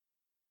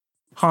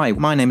Hi,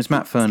 my name is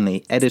Matt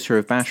Fernley, editor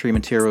of Battery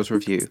Materials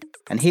Review,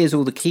 and here's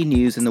all the key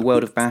news in the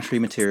world of battery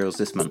materials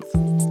this month.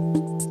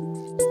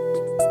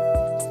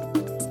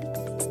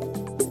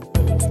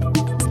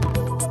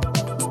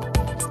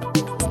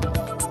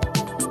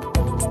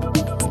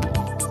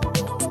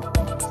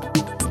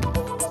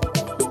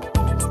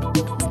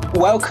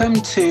 Welcome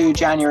to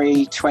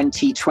January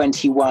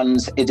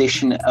 2021's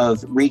edition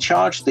of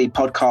Recharge, the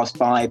podcast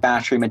by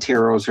Battery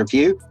Materials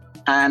Review.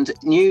 And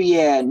new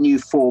year, new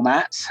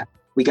format.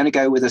 We're going to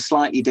go with a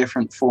slightly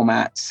different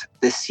format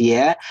this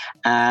year.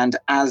 And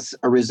as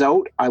a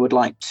result, I would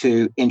like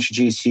to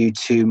introduce you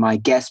to my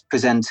guest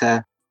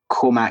presenter,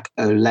 Cormac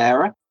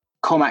O'Leary.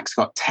 Cormac's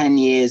got 10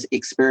 years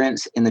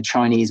experience in the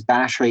Chinese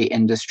battery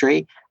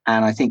industry.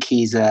 And I think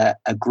he's a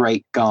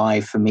great guy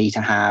for me to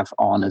have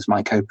on as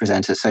my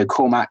co-presenter. So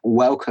Cormac,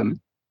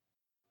 welcome.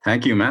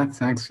 Thank you, Matt.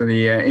 Thanks for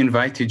the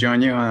invite to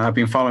join you. I've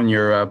been following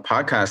your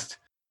podcast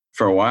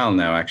for a while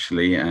now,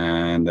 actually,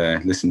 and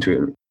listened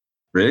to it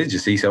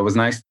religiously. So it was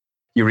nice.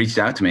 You reached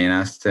out to me and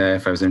asked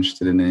if I was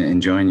interested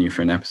in joining you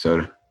for an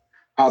episode.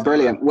 Oh,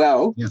 brilliant.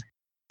 Well, yeah.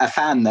 A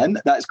fan then.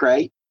 That's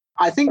great.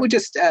 I think we'll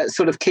just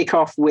sort of kick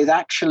off with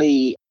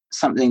actually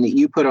something that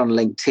you put on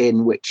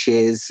LinkedIn, which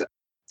is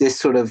this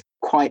sort of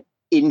quite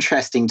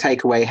interesting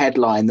takeaway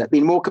headline that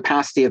the more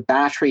capacity of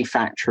battery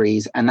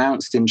factories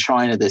announced in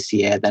China this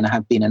year than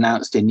have been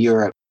announced in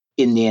Europe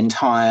in the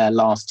entire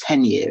last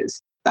 10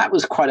 years. That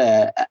was quite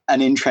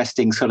an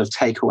interesting sort of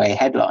takeaway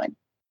headline.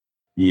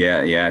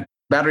 Yeah.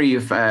 Battery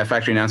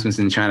factory announcements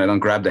in China don't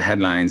grab the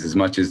headlines as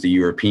much as the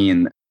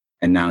European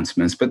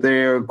announcements, but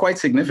they're quite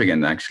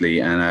significant,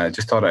 actually. And I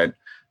just thought I'd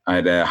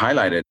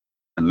highlight it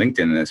on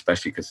LinkedIn,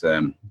 especially because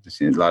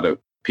there's a lot of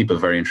people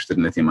very interested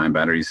in lithium-ion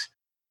batteries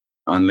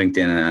on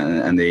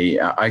LinkedIn. And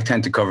I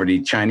tend to cover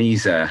the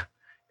Chinese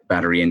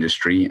battery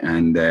industry.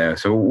 And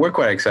so we're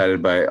quite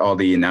excited by all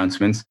the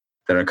announcements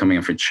that are coming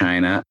in for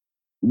China.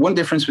 One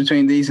difference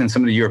between these and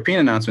some of the European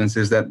announcements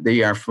is that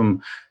they are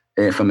from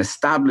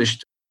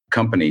established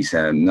companies,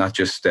 not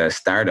just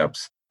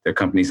startups. They're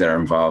companies that are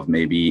involved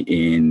maybe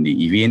in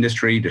the EV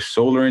industry, the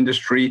solar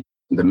industry,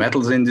 the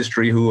metals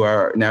industry, who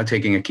are now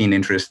taking a keen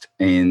interest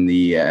in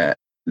the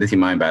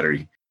lithium-ion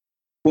battery.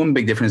 One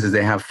big difference is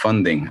they have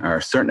funding, or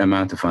a certain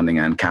amount of funding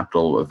and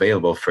capital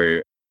available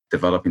for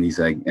developing these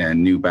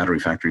new battery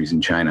factories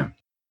in China.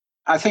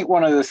 I think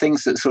one of the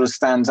things that sort of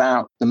stands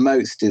out the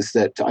most is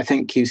that I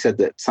think you said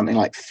that something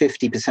like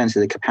 50%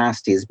 of the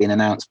capacity has been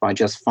announced by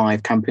just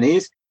 5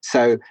 companies.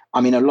 So,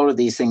 I mean, a lot of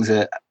these things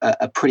are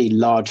pretty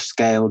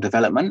large-scale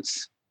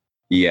developments.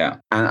 Yeah,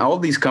 and all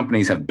these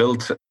companies have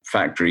built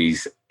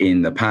factories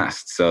in the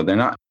past. So they're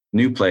not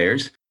new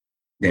players.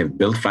 They've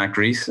built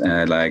factories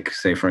like,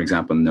 say, for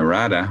example,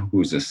 Narada,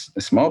 who's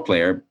a small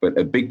player, but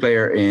a big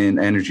player in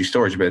energy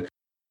storage. But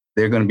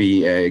they're going to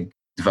be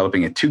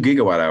developing a 2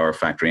 gigawatt-hour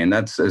factory, and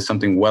that's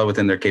something well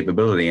within their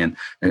capability. And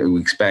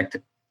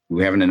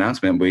we have an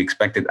announcement. We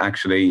expect it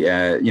actually,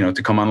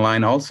 to come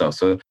online also.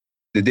 So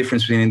the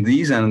difference between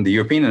these and the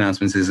European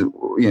announcements is,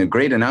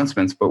 great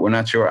announcements, but we're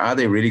not sure, are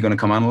they really going to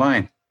come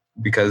online?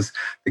 Because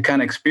the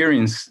kind of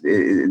experience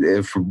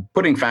for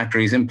putting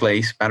factories in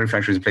place, battery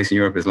factories in place in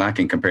Europe is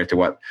lacking compared to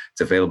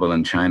what's available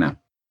in China.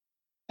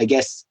 I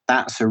guess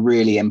that's a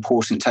really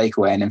important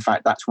takeaway. And in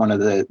fact, that's one of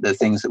the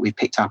things that we've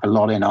picked up a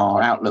lot in our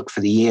outlook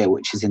for the year,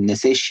 which is in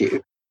this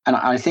issue. And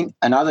I think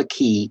another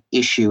key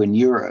issue in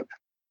Europe,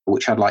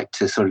 which I'd like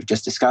to sort of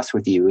just discuss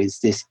with you, is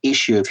this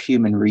issue of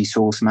human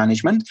resource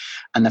management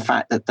and the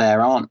fact that there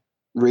aren't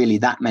really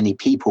that many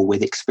people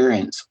with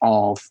experience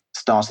of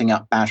starting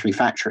up battery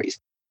factories.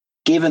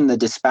 Given the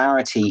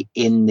disparity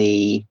in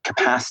the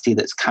capacity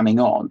that's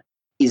coming on,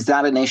 is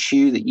that an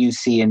issue that you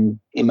see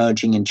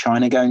emerging in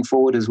China going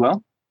forward as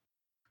well?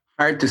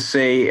 Hard to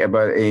say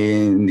about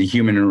in the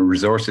human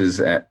resources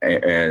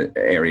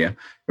area.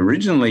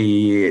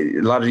 Originally,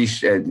 a lot of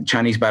these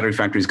Chinese battery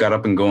factories got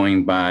up and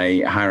going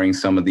by hiring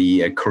some of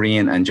the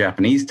Korean and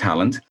Japanese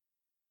talent.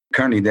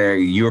 Currently, the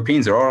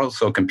Europeans are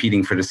also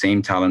competing for the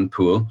same talent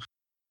pool.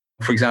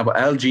 For example,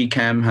 LG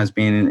Chem has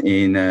been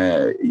in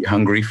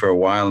Hungary for a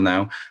while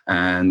now,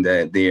 and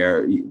they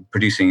are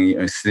producing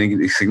a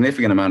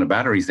significant amount of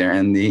batteries there.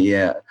 And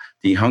the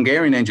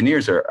Hungarian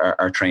engineers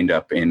are trained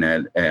up in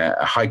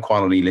a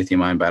high-quality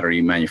lithium-ion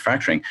battery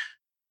manufacturing.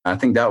 I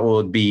think that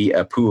would be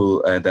a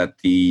pool that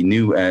the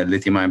new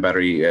lithium-ion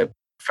battery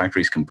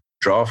factories can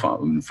draw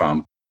from.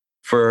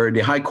 For the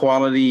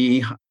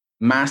high-quality,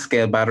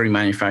 mass-scale battery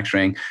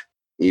manufacturing,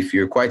 if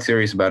you're quite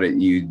serious about it,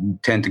 you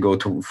tend to go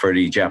for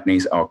the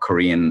Japanese or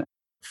Korean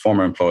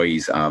former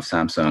employees of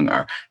Samsung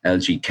or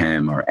LG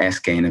Chem or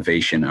SK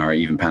Innovation or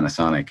even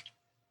Panasonic.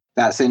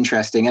 That's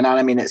interesting. And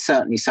I mean, it's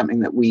certainly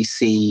something that we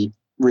see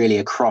really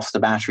across the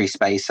battery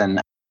space and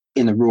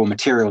in the raw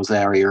materials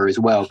area as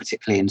well,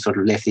 particularly in sort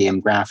of lithium,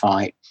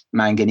 graphite,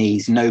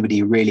 manganese.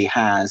 Nobody really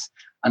has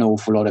an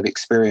awful lot of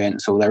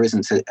experience, or there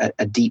isn't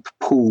a deep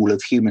pool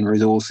of human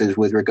resources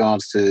with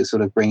regards to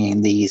sort of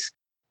bringing these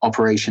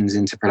operations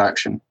into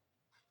production.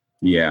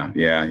 Yeah.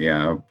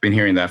 I've been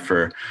hearing that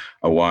for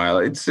a while.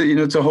 It's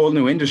it's a whole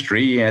new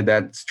industry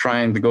that's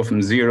trying to go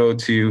from 0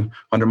 to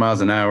 100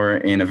 miles an hour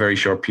in a very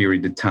short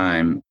period of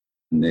time.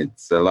 And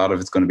it's a lot of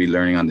it's going to be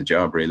learning on the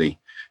job, really,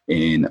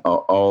 in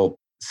all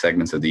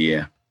segments of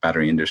the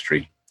battery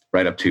industry,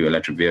 right up to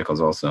electric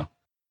vehicles also.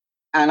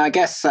 And I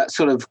guess that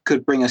sort of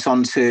could bring us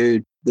on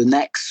to the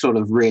next sort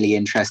of really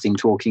interesting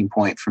talking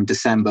point from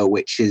December,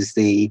 which is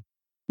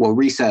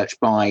research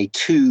by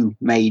two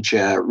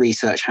major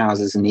research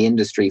houses in the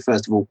industry.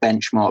 First of all,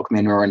 Benchmark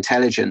Mineral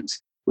Intelligence,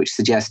 which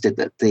suggested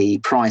that the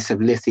price of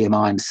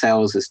lithium-ion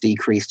cells has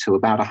decreased to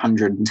about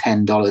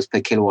 $110 per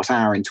kilowatt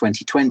hour in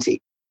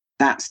 2020.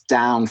 That's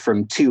down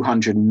from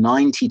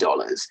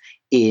 $290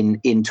 in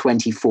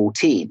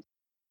 2014.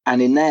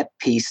 And in their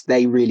piece,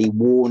 they really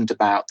warned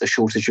about the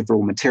shortage of raw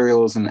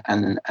materials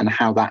and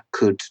how that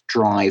could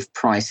drive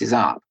prices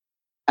up.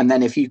 And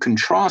then if you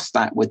contrast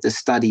that with the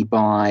study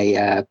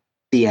by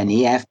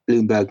BNEF,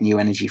 Bloomberg New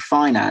Energy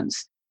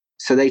Finance,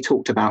 so they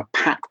talked about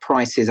pack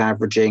prices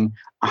averaging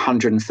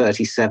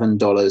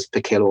 $137 per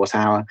kilowatt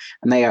hour,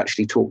 and they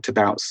actually talked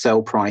about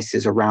cell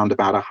prices around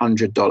about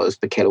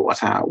 $100 per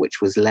kilowatt hour,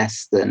 which was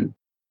less than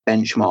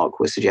Benchmark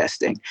was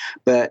suggesting.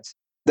 But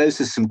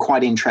those are some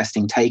quite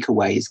interesting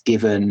takeaways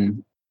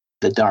given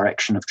the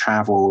direction of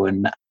travel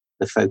and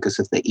the focus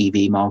of the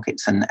EV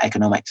markets and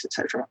economics,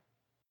 etc.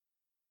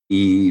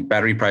 The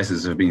battery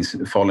prices have been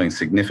falling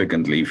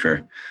significantly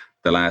for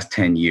the last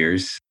 10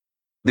 years.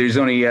 There's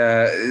only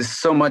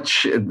so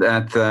much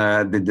that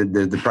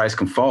the price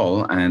can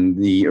fall.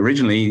 And the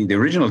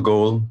original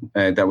goal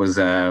that was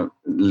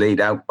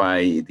laid out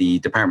by the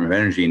Department of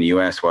Energy in the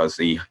US was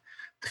the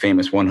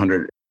famous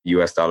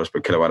 $100 per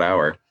kilowatt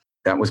hour.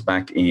 That was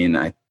back in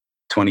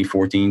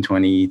 2014,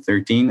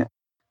 2013.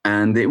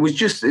 And it was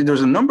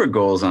there's a number of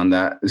goals on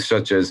that,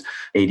 such as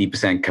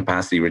 80%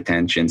 capacity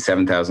retention,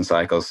 7,000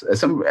 cycles,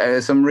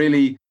 some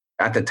really,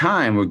 at the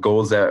time, were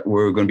goals that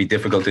were going to be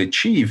difficult to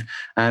achieve.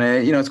 And,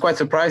 it's quite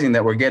surprising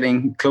that we're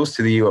getting close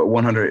to the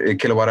 100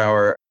 kilowatt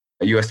hour,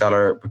 US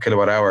dollar per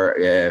kilowatt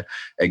hour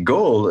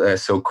goal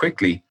so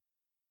quickly.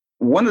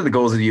 One of the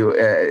goals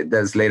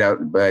that's laid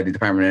out by the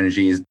Department of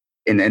Energy is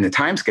in the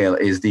timescale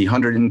is the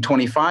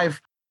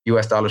 125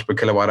 US dollars per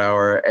kilowatt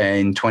hour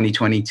in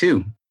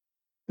 2022.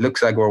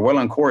 Looks like we're well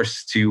on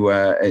course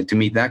to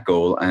meet that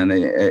goal, and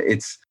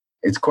it's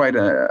quite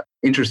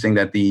interesting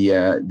that the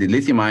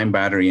lithium-ion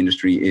battery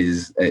industry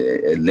is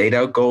laid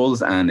out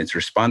goals, and it's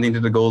responding to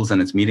the goals,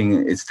 and it's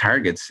meeting its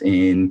targets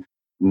in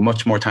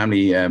much more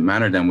timely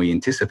manner than we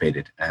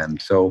anticipated.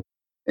 So,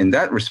 in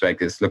that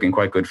respect, it's looking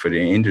quite good for the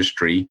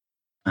industry.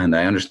 And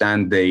I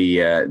understand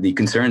the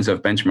concerns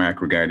of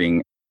Benchmark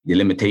regarding the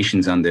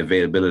limitations on the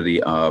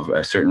availability of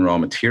certain raw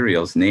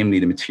materials, namely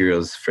the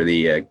materials for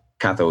the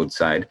cathode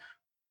side.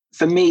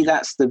 For me,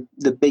 that's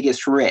the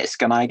biggest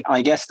risk. And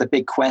I guess the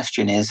big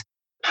question is,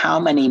 how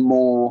many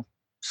more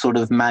sort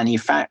of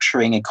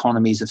manufacturing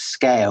economies of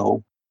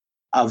scale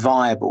are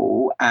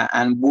viable?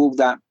 And will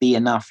that be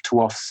enough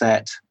to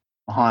offset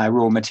higher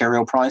raw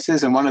material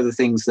prices? And one of the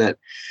things that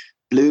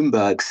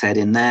Bloomberg said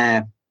in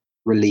their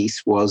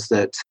release was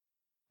that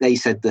they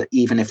said that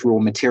even if raw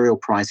material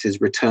prices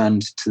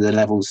returned to the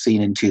levels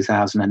seen in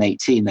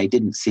 2018, they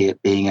didn't see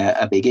it being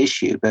a big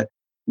issue. But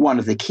one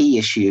of the key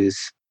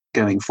issues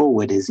going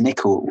forward is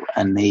nickel,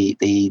 and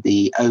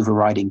the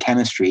overriding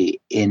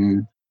chemistry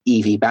in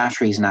EV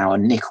batteries now are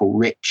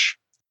nickel-rich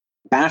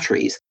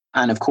batteries.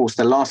 And of course,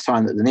 the last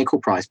time that the nickel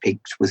price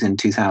peaked was in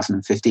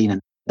 2015,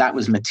 and that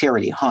was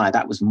materially higher.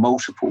 That was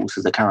multiples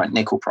of the current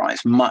nickel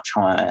price, much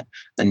higher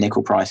than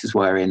nickel prices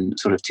were in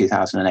sort of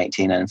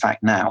 2018 and in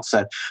fact now.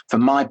 So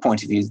from my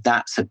point of view,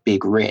 that's a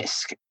big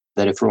risk,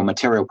 that if raw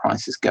material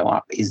prices go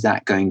up, is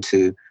that going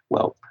to,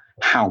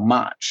 how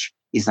much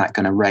is that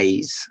going to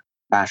raise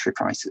battery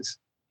prices?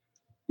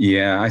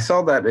 Yeah, I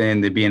saw that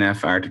in the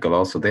BNF article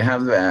also. They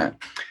had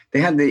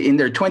in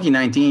their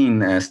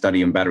 2019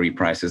 study on battery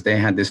prices, they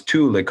had this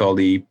tool they call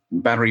the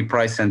battery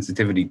price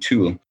sensitivity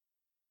tool.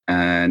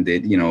 And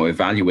it,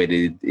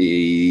 evaluated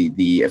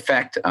the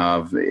effect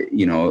of,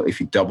 if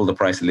you double the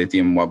price of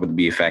lithium, what would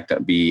the effect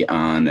be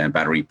on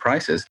battery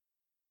prices?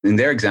 In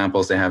their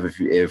examples, they have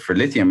if for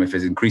lithium, if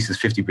it increases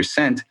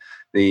 50%,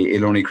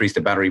 it'll only increase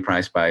the battery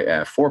price by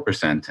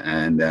 4%.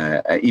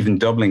 And even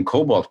doubling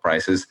cobalt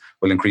prices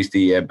will increase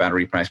the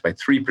battery price by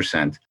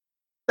 3%.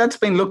 That's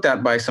been looked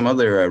at by some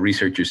other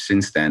researchers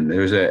since then.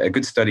 There's a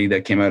good study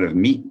that came out of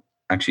MEET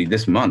actually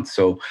this month.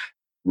 So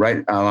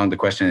right along the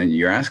question that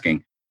you're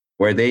asking,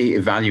 where they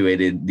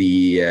evaluated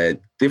the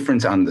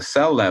difference on the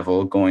cell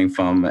level going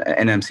from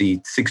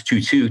NMC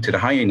 622 to the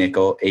higher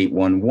nickel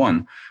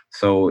 811.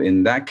 So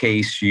in that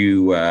case,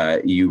 you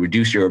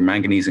reduce your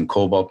manganese and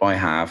cobalt by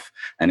half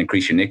and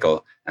increase your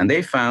nickel. And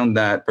they found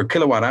that per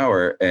kilowatt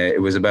hour,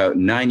 it was about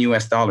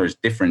 $9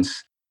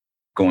 difference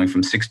going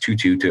from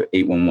 622 to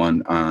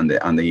 811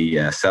 on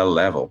the cell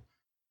level.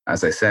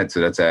 As I said,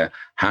 so that's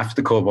half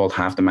the cobalt,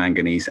 half the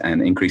manganese,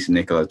 and increase in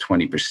nickel at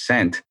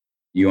 20%.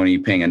 You're only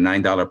paying a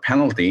 $9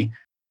 penalty,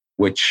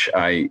 which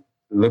I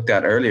looked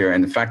at earlier,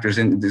 and it factors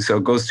in, so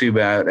it goes to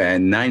about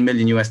 9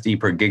 million USD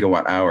per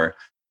gigawatt hour.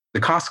 The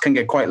cost can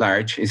get quite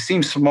large. It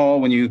seems small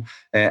when you,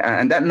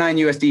 and that 9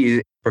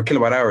 USD per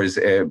kilowatt hour is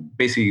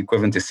basically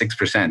equivalent to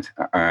 6%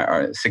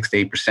 or 6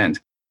 to 8%.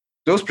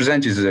 Those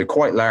percentages are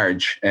quite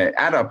large,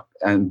 add up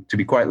and to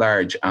be quite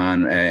large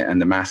on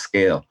the mass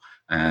scale.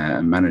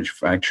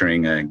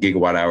 Manufacturing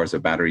gigawatt hours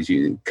of batteries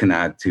can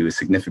add to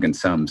significant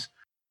sums.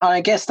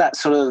 I guess that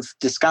sort of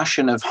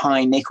discussion of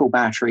high nickel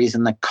batteries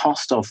and the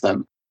cost of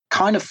them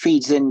kind of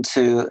feeds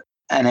into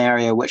an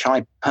area which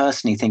I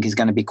personally think is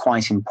going to be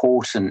quite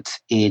important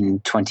in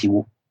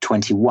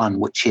 2021,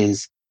 which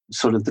is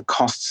sort of the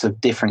costs of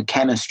different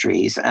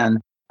chemistries. And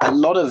a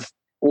lot of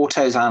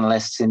autos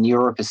analysts in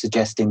Europe are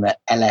suggesting that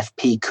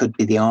LFP could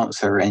be the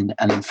answer. And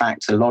in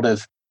fact, a lot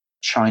of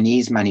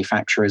Chinese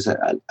manufacturers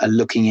are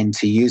looking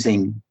into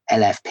using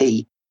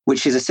LFP,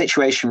 which is a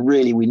situation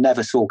really we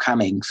never saw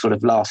coming sort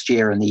of last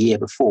year and the year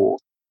before.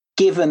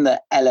 Given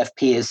that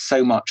LFP is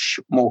so much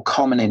more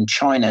common in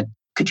China,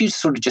 could you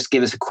sort of just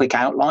give us a quick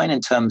outline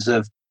in terms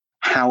of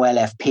how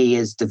LFP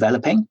is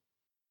developing?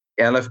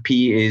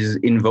 LFP is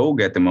in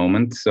vogue at the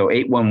moment. So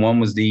 811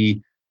 was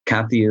the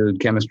cathode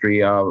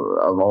chemistry of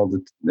all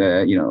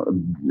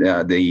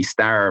the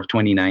star of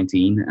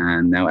 2019,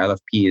 and now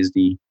LFP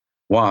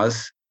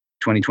was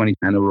 2020,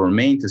 and it will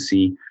remain to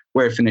see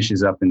where it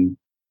finishes up in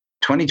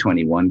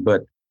 2021.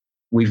 But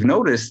we've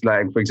noticed,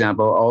 like, for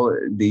example, all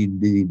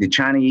the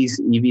Chinese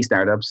EV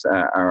startups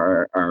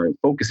are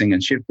focusing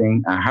and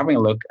shifting, having a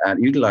look at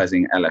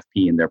utilizing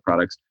LFP in their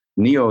products.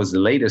 NIO is the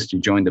latest to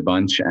join the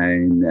bunch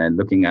and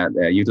looking at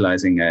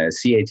utilizing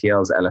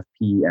CATL's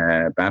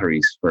LFP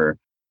batteries for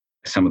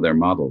some of their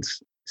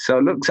models. So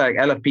it looks like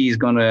LFP's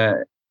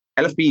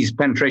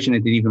penetration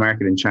into the EV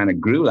market in China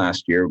grew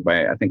last year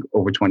by, I think,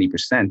 over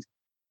 20%.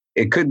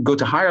 It could go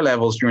to higher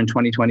levels during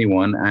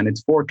 2021, and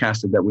it's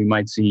forecasted that we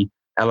might see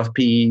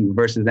LFP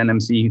versus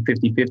NMC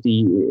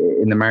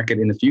 50-50 in the market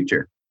in the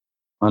future.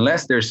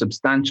 Unless there's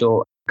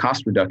substantial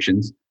cost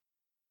reductions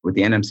with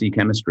the NMC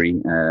chemistry,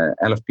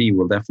 LFP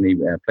will definitely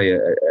play a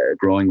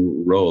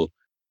growing role,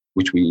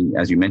 which we,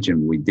 as you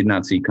mentioned, we did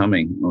not see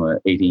coming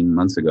 18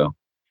 months ago.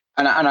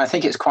 And I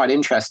think it's quite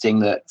interesting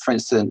that, for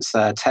instance,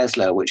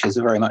 Tesla, which has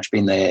very much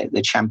been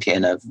the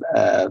champion of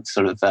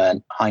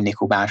high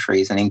nickel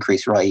batteries and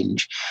increased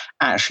range,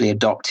 actually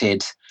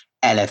adopted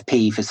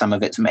LFP for some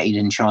of its made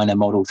in China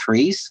Model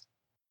 3s.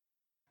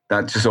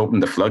 That just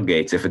opened the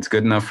floodgates. If it's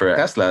good enough for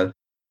Tesla,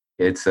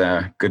 it's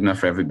good enough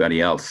for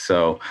everybody else.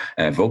 So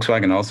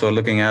Volkswagen also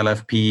looking at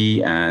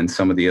LFP, and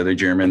some of the other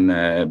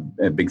German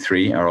big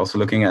three are also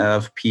looking at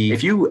LFP.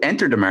 If you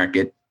enter the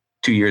market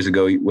 2 years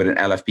ago with an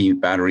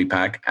LFP battery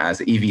pack as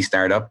an EV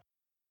startup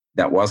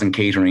that wasn't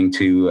catering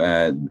to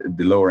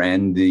the lower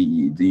end,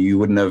 you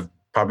wouldn't have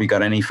probably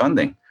got any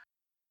funding.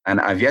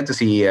 And I've yet to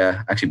see,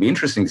 actually be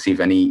interesting to see if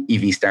any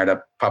EV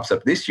startup pops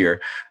up this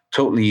year,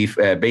 totally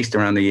based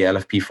around the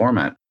LFP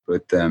format.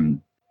 But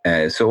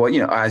so,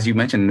 as you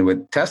mentioned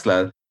with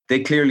Tesla, they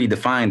clearly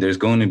defined there's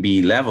going to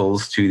be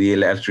levels to the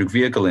electric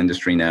vehicle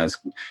industry now.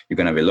 You're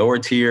going to have a lower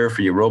tier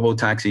for your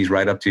robo-taxis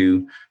right up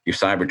to your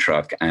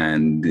Cybertruck,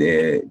 and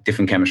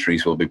different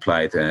chemistries will be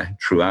applied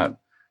throughout.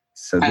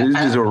 So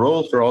there's a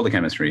role for all the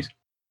chemistries.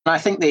 I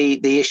think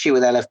the issue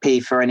with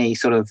LFP for any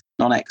sort of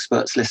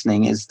non-experts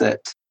listening is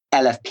that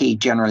LFP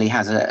generally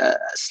has a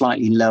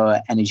slightly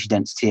lower energy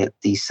density at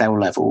the cell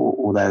level,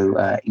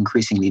 although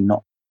increasingly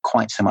not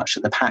quite so much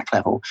at the pack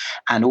level.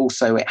 And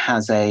also it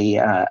has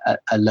a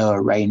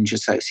lower range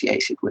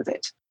associated with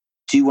it.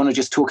 Do you want to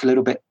just talk a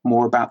little bit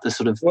more about the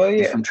sort of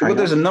different trade-offs? Well,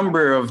 there's a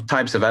number of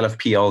types of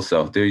LFP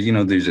also.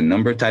 There's a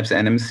number of types of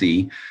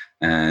NMC,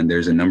 and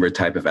there's a number of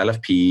type of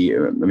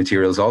LFP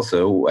materials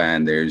also.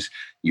 And there's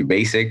your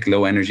basic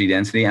low energy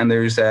density, and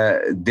there's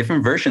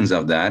different versions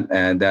of that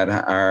that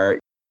are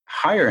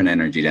higher in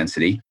energy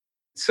density.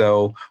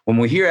 So when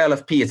we hear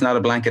LFP, it's not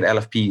a blanket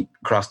LFP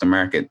across the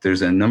market.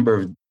 There's a number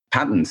of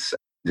patents.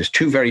 There's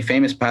two very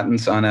famous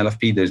patents on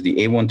LFP. There's the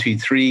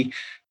A123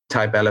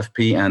 type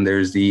LFP, and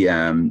there's the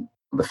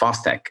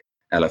Fostech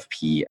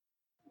LFP.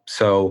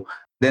 So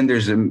then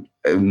there's a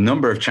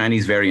number of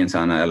Chinese variants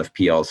on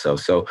LFP also.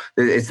 So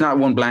it's not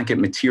one blanket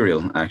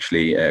material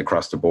actually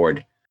across the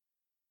board.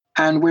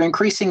 And we're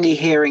increasingly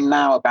hearing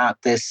now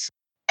about this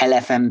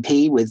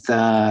LFMP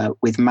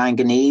with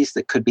manganese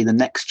that could be the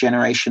next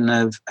generation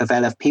of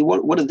LFP.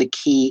 What are the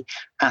key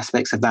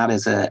aspects of that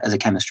as a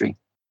chemistry?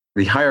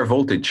 The higher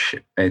voltage.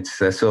 It's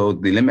so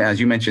the limit, as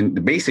you mentioned,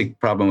 the basic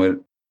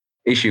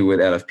issue with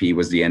LFP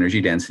was the energy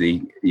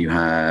density you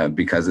have,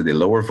 because of the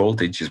lower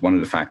voltage is one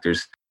of the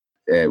factors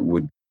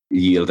would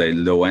yield a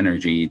low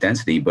energy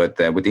density. But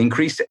with the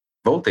increased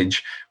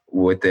voltage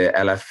with the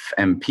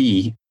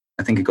LFMP,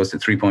 I think it goes to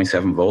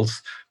 3.7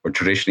 volts, or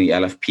traditionally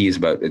LFP is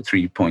about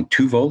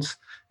 3.2 volts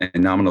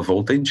in nominal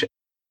voltage.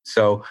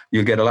 So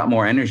you'll get a lot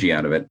more energy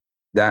out of it.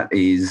 That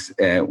is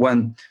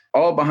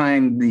all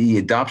behind the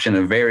adoption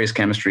of various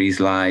chemistries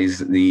lies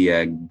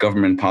the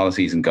government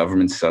policies and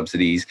government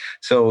subsidies.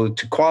 So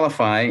to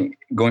qualify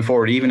going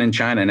forward, even in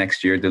China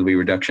next year, there'll be a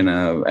reduction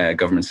of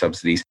government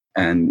subsidies.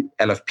 And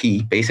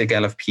LFP, basic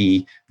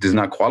LFP, does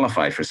not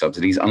qualify for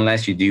subsidies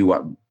unless you do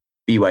what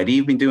BYD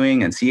have been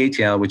doing and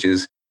CATL, which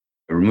is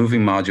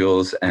removing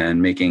modules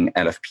and making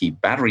LFP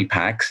battery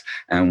packs.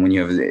 And when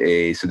you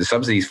have so the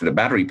subsidies for the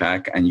battery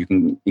pack, and you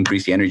can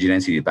increase the energy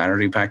density of the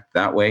battery pack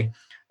that way.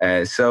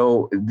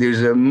 So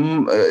there's a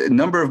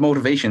number of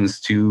motivations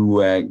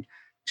to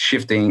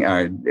shifting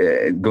or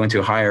going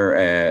to higher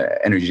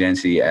energy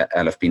density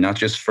LFP, not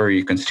just for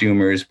your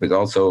consumers, but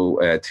also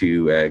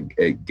to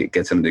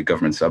get some of the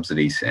government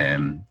subsidies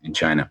in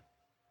China.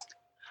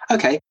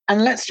 Okay,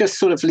 and let's just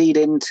sort of lead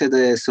into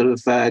the sort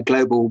of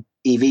global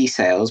EV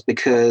sales,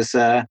 because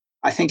I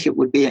think it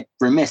would be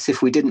remiss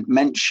if we didn't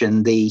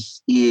mention the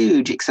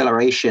huge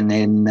acceleration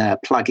in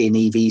plug-in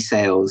EV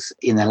sales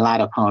in the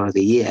latter part of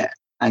the year.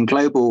 And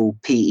global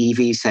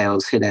PEV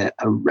sales hit a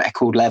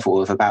record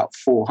level of about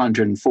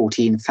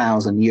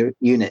 414,000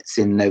 units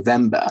in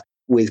November,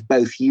 with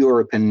both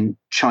Europe and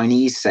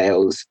Chinese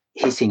sales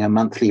hitting a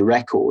monthly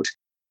record.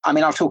 I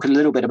mean, I'll talk a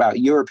little bit about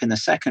Europe in a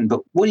second,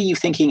 but what are you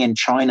thinking in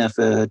China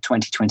for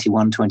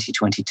 2021,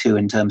 2022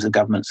 in terms of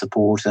government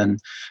support and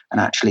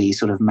actually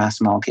sort of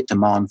mass market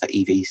demand for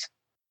EVs?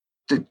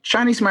 The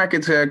Chinese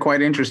market's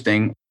quite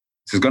interesting.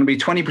 So there's going to be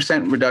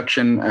 20%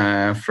 reduction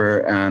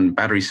for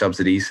battery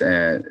subsidies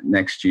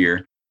next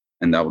year,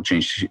 and that will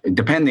change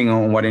depending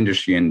on what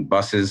industry. In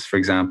buses, for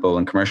example,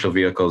 and commercial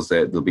vehicles,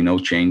 there'll be no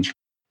change.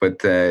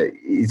 But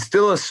it's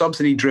still a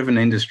subsidy-driven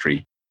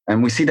industry.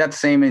 And we see that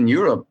same in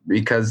Europe,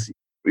 because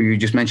you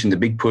just mentioned the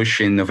big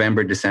push in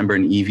November, December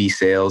in EV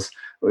sales.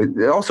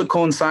 It also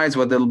coincides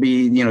with there'll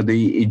be, at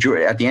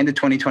the end of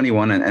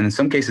 2021 and in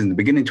some cases in the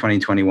beginning of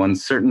 2021,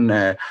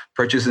 certain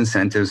purchase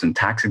incentives and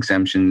tax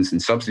exemptions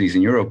and subsidies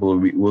in Europe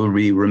will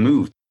be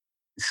removed.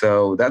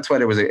 So that's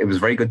why it was a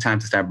very good time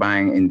to start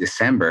buying in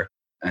December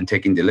and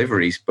taking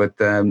deliveries. But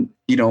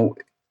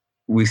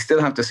we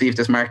still have to see if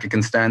this market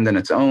can stand on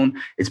its own.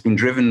 It's been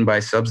driven by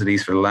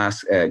subsidies for the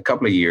last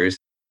couple of years,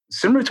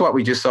 similar to what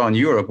we just saw in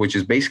Europe, which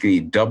is basically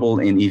double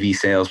in EV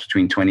sales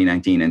between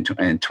 2019 and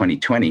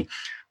 2020.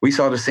 We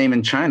saw the same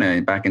in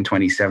China back in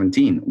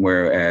 2017,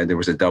 where there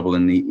was a double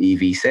in the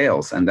EV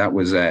sales. And that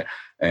was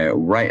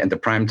right at the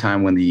prime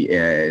time when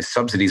the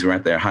subsidies were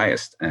at their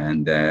highest.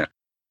 And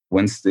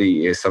once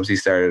the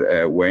subsidies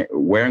started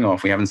wearing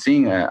off, we haven't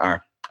seen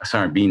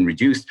being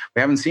reduced. We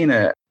haven't seen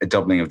a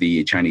doubling of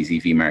the Chinese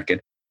EV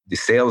market. The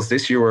sales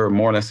this year were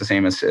more or less the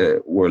same as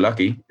we're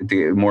lucky,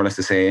 more or less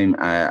the same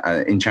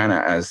in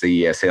China as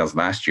the sales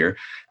last year,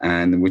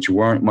 and which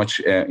weren't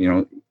much.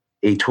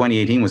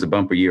 2018 was a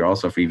bumper year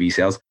also for EV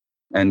sales,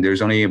 and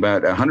there's only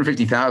about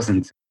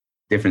 150,000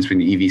 difference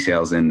between the EV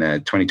sales in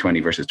 2020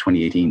 versus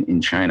 2018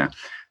 in China.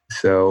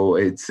 So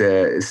it's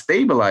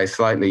stabilized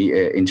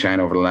slightly in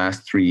China over the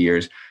last 3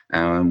 years.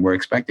 We're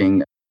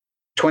expecting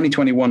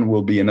 2021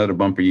 will be another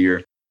bumper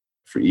year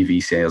for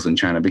EV sales in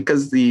China,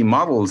 because the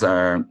models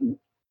are,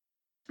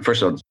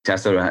 first of all,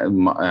 Tesla,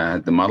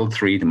 the Model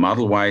 3, the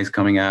Model Y is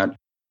coming out.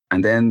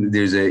 And then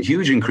there's a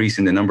huge increase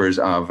in the numbers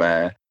of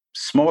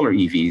smaller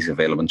EVs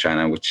available in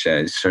China, which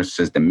such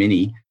as the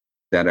Mini,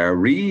 that are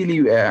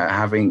really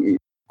having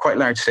quite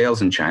large sales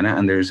in China.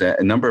 And there's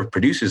a number of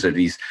producers of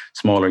these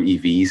smaller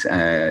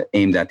EVs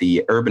aimed at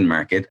the urban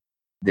market.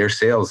 Their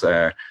sales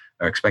are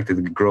expected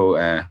to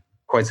grow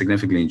quite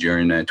significantly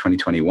during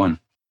 2021.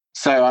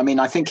 So, I mean,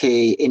 I think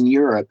in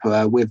Europe,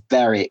 we're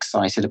very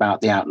excited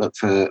about the outlook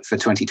for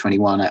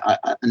 2021.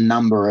 A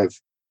number of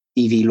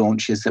EV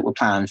launches that were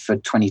planned for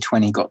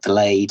 2020 got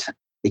delayed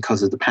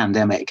because of the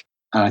pandemic.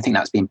 And I think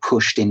that's been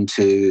pushed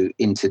into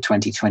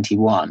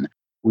 2021.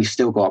 We've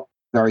still got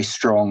very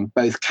strong,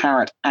 both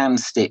carrot and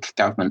stick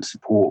government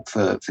support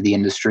for the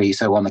industry.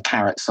 So on the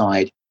carrot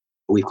side,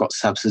 we've got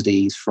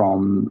subsidies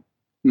from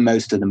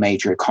most of the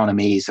major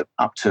economies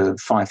up to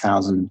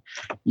 5,000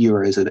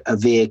 euros a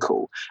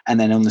vehicle. And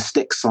then on the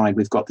stick side,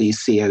 we've got these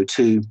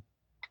CO2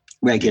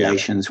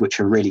 regulations, which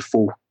are really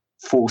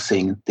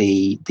forcing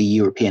the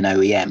European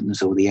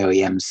OEMs or the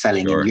OEMs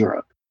selling in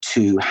Europe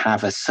to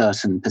have a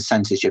certain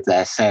percentage of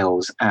their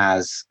sales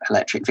as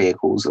electric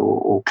vehicles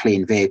or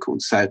clean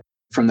vehicles. So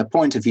from the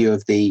point of view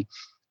of the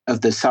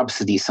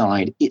subsidy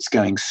side, it's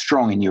going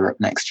strong in Europe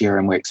next year,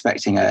 and we're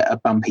expecting a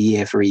bumper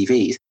year for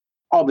EVs.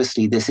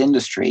 Obviously, this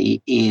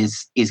industry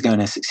is going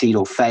to succeed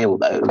or fail,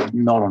 though,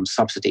 not on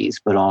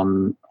subsidies, but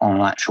on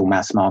actual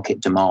mass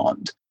market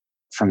demand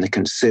from the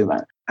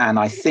consumer. And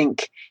I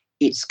think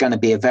it's going to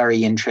be a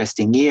very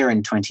interesting year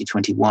in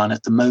 2021.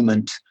 At the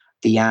moment,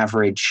 the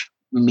average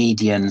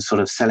median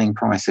sort of selling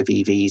price of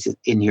EVs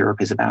in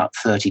Europe is about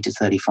 30 to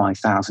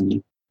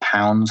 35,000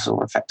 pounds,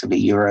 or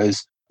effectively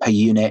euros per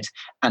unit,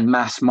 and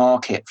mass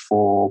market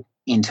for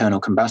internal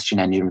combustion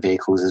engine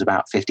vehicles is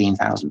about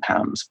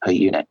 £15,000 per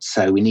unit.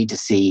 So we need to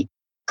see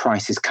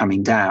prices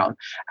coming down.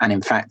 And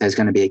in fact, there's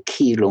going to be a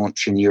key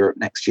launch in Europe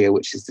next year,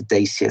 which is the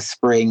Dacia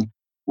Spring,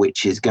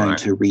 which is going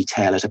to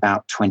retail at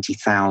about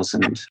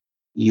 20,000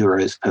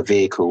 euros per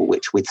vehicle,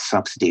 which with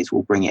subsidies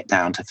will bring it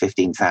down to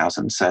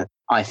 15,000. So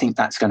I think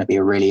that's going to be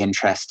a really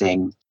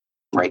interesting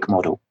brake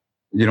model.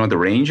 You know what the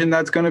range in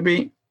that's going to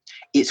be?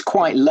 it's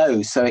quite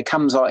low. So it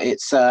comes on.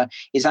 It's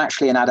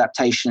actually an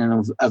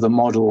adaptation of a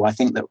model I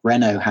think that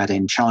Renault had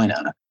in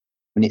China,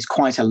 and it's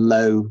quite a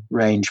low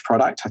range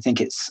product. I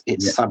think it's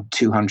sub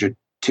 200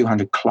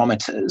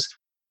 kilometers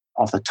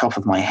off the top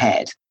of my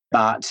head.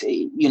 But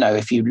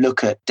if you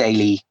look at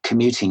daily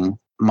commuting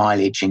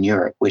mileage in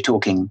Europe, we're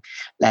talking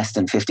less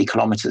than 50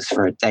 kilometers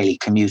for a daily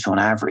commute on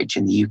average.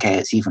 In the UK,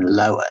 it's even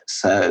lower.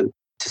 So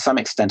to some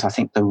extent, I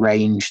think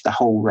the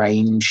whole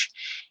range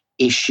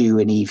issue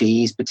in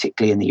EVs,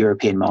 particularly in the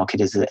European market,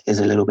 is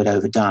a little bit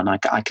overdone.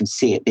 I can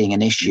see it being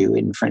an issue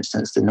in, for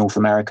instance, the North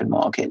American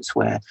markets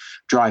where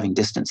driving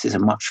distances are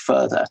much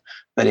further.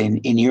 But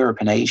in Europe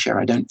and Asia,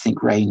 I don't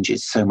think range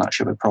is so much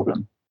of a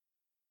problem.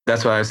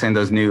 That's why I was saying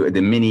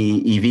the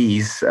mini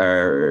EVs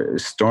are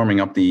storming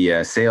up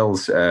the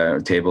sales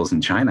tables in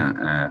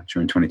China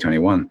during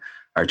 2021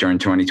 or during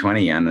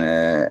 2020, and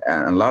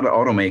a lot of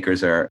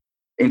automakers are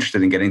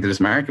interested in getting into this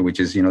market, which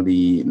is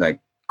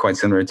quite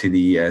similar to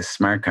the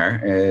smart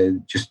car,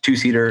 just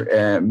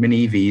 2-seater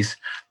mini EVs,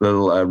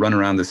 little run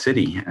around the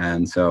city.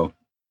 And so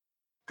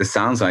this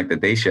sounds like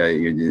that Dacia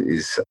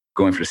is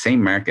going for the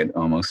same market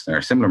almost,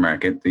 or similar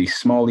market, the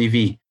small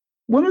EV.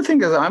 One of the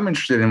things that I'm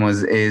interested in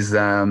is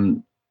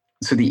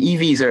so the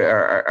EVs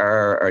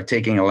are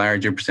taking a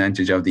larger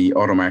percentage of the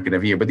auto market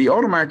every year, but the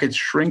auto market's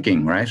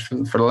shrinking, right?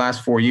 For the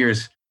last 4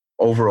 years,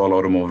 overall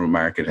automotive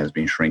market has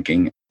been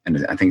shrinking,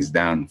 and I think it's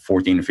down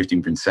 14 or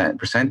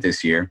 15%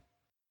 this year.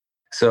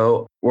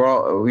 So we're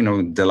all,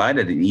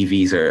 delighted that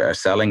EVs are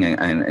selling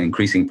and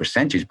increasing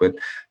percentage, but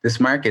this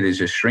market is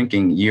just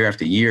shrinking year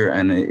after year,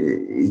 and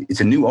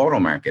it's a new auto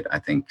market, I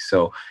think.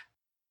 So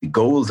the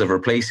goals of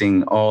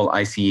replacing all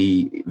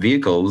ICE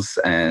vehicles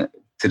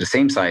to the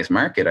same size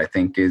market, I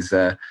think, is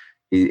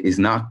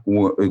not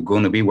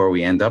going to be where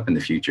we end up in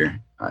the future.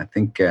 I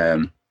think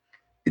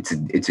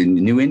it's a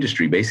new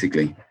industry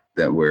basically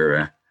that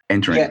we're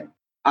entering. Yeah,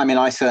 I mean,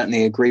 I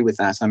certainly agree with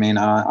that. I mean,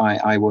 I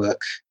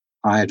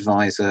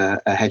advise a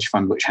hedge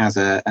fund which has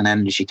an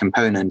energy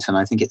component, and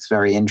I think it's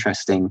very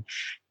interesting.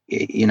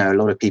 A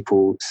lot of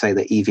people say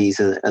that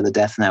EVs are the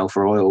death knell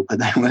for oil, but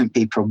they won't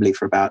be probably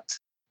for about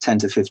 10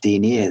 to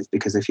 15 years,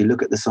 because if you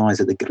look at the size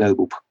of the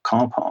global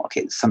car park,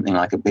 it's something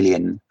like a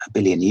billion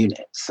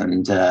units.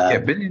 And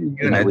billion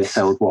units. We've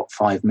sold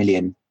 5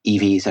 million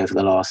EVs over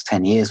the last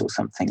 10 years or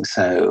something.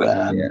 So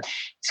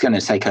it's going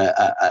to take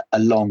a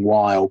long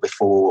while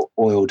before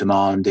oil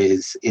demand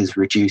is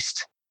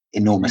reduced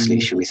enormously,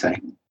 shall we say.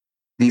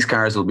 These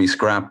cars will be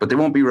scrapped, but they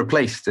won't be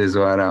replaced, is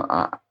what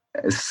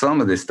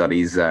some of the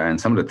studies and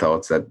some of the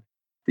thoughts that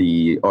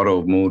the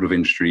automotive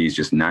industry is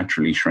just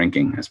naturally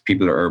shrinking as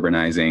people are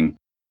urbanizing.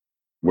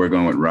 We're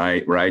going with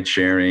ride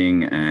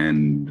sharing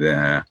and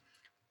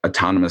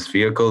autonomous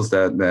vehicles.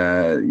 That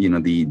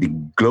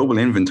the global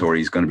inventory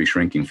is going to be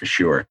shrinking for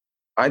sure.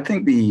 I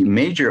think the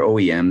major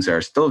OEMs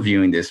are still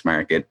viewing this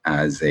market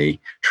as a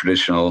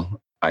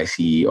traditional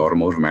ICE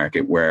automotive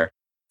market where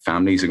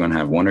families are going to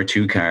have 1 or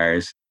 2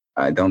 cars.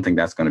 I don't think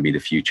that's going to be the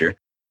future.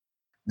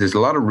 There's a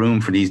lot of room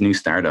for these new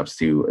startups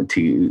to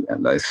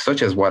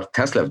such as what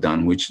Tesla have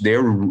done, which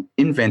they're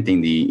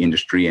inventing the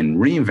industry and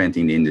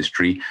reinventing the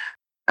industry.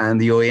 And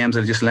the OEMs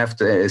are just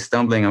left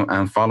stumbling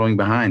and following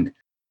behind.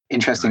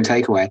 Interesting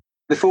takeaway.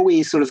 Before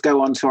we sort of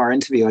go on to our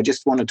interview, I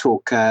just want to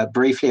talk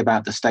briefly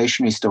about the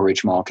stationary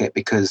storage market,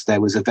 because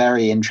there was a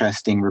very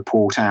interesting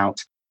report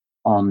out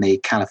on the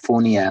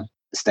California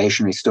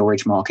stationary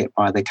storage market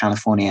by the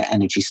California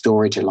Energy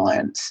Storage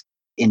Alliance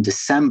in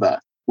December,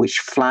 which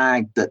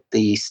flagged that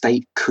the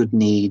state could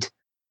need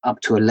up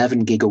to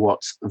 11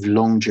 gigawatts of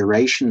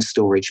long-duration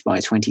storage by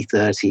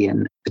 2030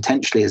 and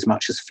potentially as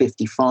much as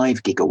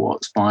 55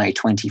 gigawatts by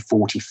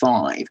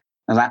 2045.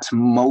 Now, that's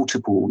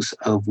multiples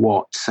of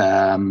what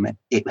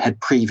it had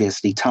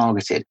previously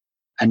targeted.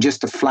 And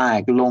just to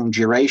flag,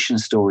 long-duration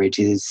storage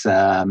is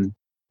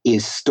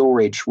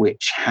storage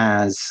which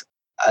has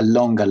a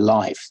longer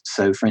life.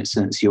 So, for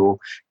instance, your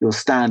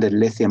standard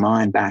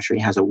lithium-ion battery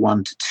has a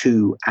 1 to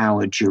 2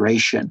 hour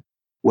duration,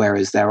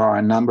 whereas there are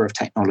a number of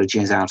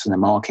technologies out in the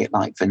market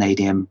like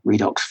vanadium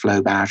redox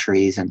flow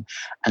batteries and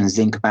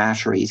zinc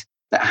batteries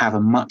that have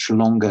a much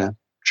longer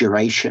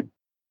duration,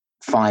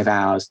 5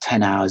 hours,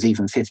 10 hours,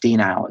 even 15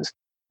 hours.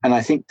 And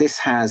I think this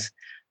has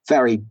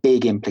very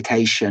big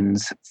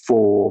implications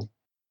for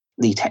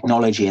the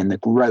technology and the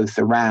growth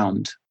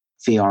around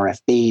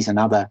VRFBs and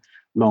other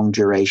long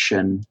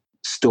duration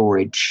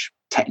storage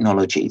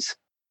technologies.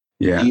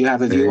 Yeah. Do you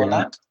have a view on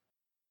that?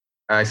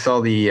 I saw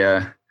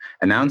the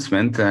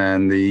announcement,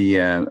 and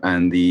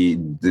the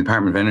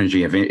Department of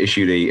Energy have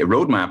issued a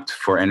roadmap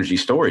for energy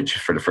storage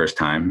for the first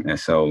time.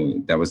 So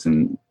that was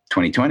in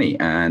 2020,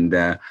 and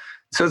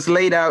so it's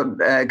laid out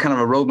kind of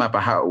a roadmap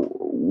of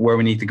where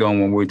we need to go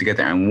and when we're to get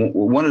there. And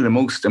one of the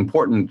most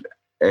important,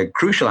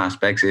 crucial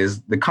aspects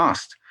is the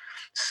cost.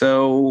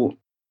 So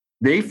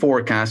they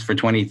forecast for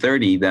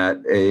 2030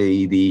 that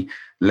the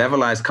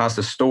levelized cost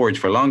of storage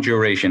for long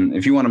duration,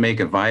 if you want to make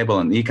it viable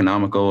and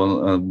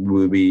economical,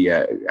 will be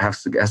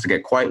has to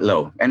get quite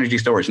low. Energy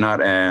storage, not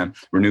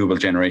renewable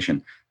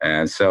generation.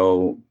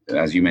 So,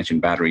 as you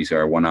mentioned, batteries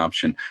are one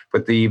option,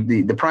 but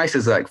the price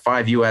is like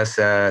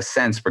 $0.05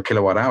 cents per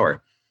kilowatt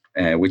hour,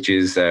 which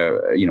is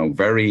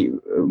very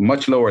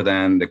much lower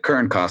than the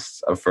current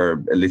costs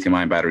for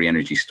lithium-ion battery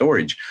energy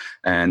storage.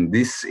 And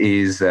this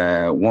is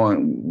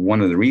one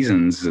of the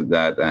reasons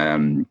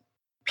that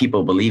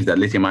people believe that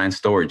lithium-ion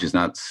storage is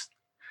not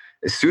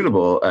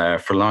suitable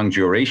for long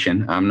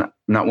duration. I'm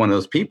not one of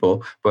those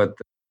people, but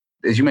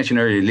as you mentioned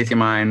earlier,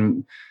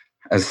 lithium-ion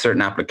has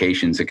certain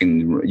applications.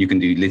 You can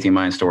do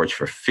lithium-ion storage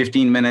for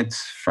 15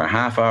 minutes, for a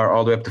half hour,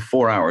 all the way up to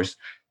 4 hours.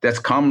 That's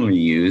commonly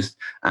used.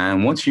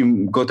 And once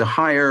you go to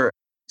higher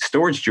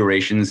storage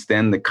durations,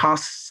 then the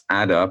costs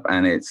add up,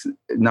 and it's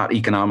not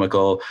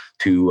economical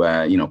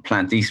to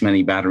plant these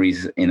many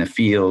batteries in a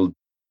field.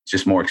 It's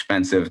just more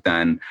expensive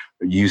than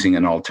using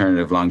an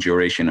alternative long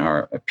duration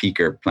or a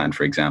peaker plant,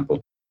 for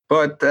example.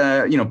 But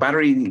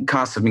battery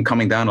costs have been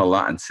coming down a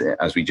lot,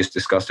 as we just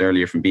discussed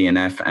earlier, from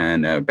BNF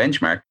and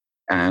Benchmark,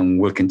 and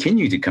will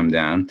continue to come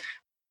down.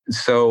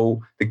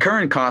 So the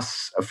current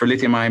costs for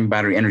lithium-ion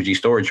battery energy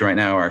storage right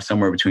now are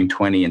somewhere between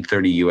 20 and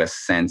 30 US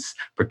cents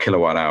per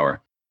kilowatt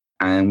hour.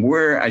 And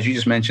we're, as you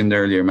just mentioned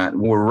earlier, Matt,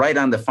 we're right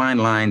on the fine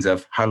lines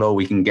of how low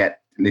we can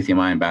get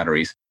lithium-ion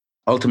batteries.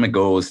 Ultimate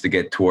goal is to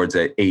get towards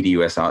 80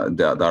 US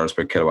dollars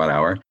per kilowatt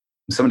hour.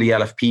 Some of the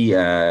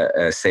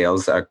LFP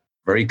sales are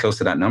very close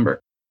to that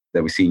number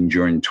that we've seen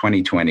during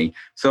 2020.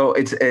 So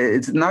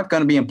it's not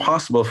going to be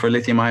impossible for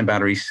lithium-ion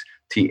batteries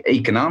to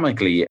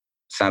economically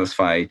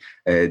satisfy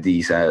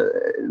these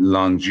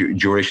long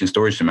duration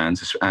storage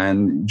demands.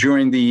 And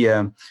during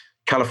the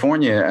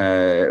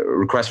California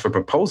request for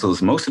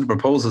proposals, most of the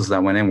proposals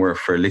that went in were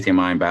for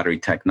lithium-ion battery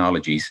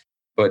technologies.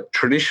 But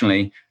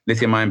traditionally,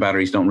 lithium-ion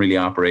batteries don't really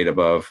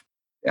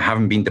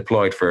haven't been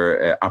deployed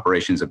for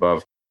operations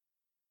above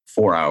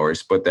 4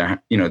 hours. But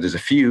there's a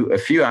few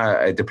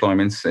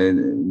deployments,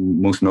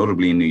 most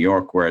notably in New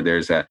York, where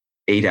there's a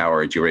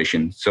 8-hour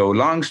duration. So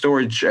long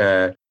storage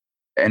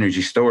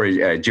energy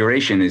storage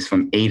duration is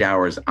from 8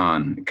 hours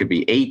on. It could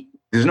be 8.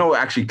 There's no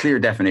actually clear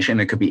definition.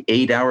 It could be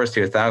 8 hours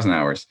to 1,000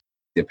 hours,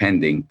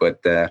 depending.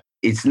 But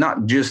it's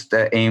not just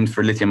aimed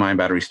for lithium-ion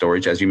battery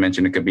storage. As you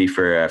mentioned, it could be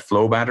for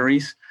flow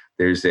batteries.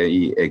 There's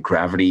a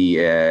gravity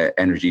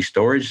energy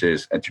storage.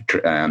 There's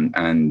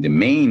and the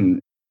main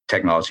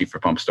technology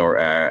for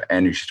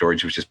energy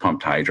storage, which is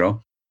pumped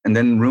hydro. And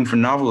then room for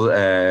novel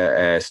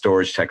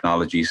storage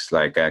technologies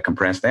like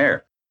compressed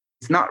air.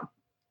 It's not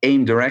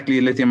aimed directly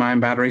at lithium-ion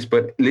batteries,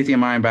 but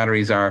lithium-ion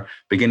batteries are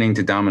beginning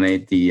to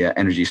dominate the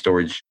energy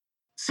storage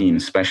scene,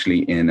 especially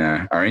in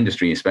our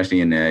industry, especially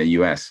in the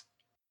US.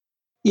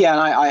 Yeah,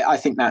 and I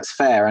think that's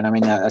fair. And I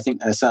mean, I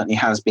think there certainly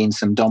has been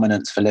some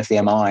dominance for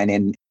lithium-ion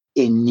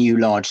in new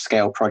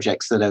large-scale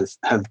projects that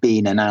have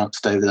been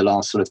announced over the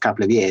last sort of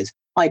couple of years.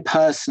 I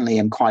personally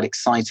am quite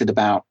excited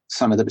about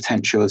some of the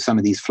potential of some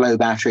of these flow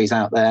batteries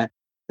out there.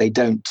 They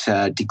don't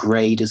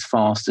degrade as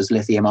fast as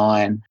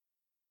lithium-ion.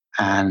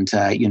 And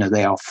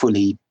they are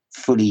fully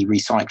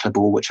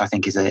recyclable, which I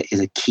think is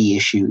a key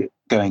issue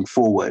going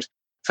forward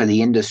for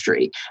the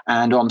industry.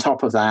 And on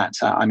top of that,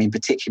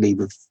 particularly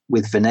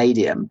with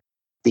vanadium,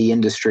 the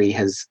industry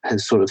has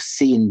sort of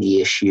seen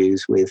the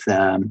issues with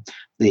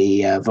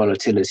the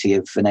volatility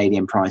of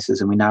vanadium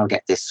prices, and we now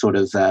get this sort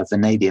of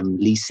vanadium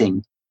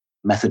leasing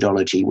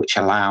methodology, which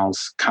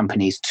allows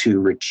companies to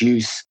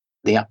reduce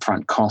the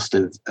upfront cost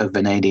of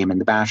vanadium in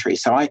the battery.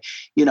 So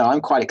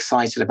I'm quite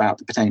excited about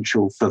the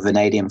potential for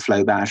vanadium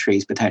flow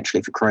batteries,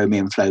 potentially for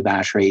chromium flow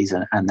batteries,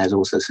 and there's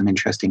also some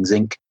interesting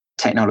zinc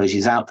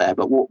technologies out there.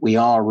 But what we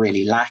are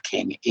really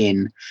lacking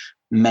in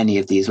many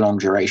of these long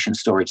duration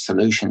storage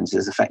solutions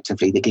is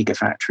effectively the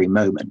gigafactory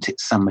moment.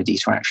 It's somebody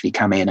to actually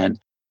come in and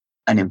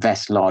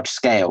invest large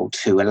scale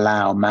to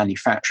allow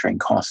manufacturing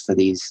costs for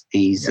these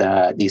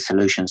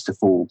solutions to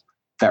fall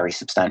very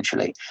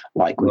substantially,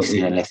 like we've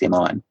seen in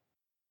lithium-ion.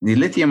 The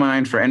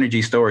lithium-ion for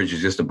energy storage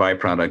is just a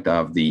byproduct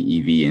of the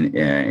EV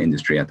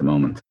industry at the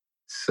moment.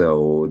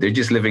 So they're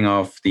just living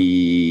off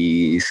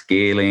the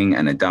scaling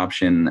and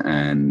adoption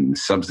and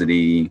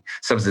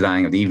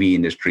subsidizing of the EV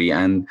industry,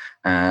 and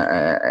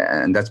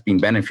that's been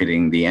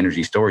benefiting the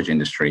energy storage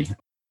industry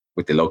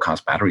with the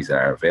low-cost batteries that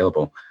are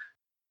available.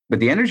 But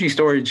the energy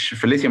storage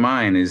for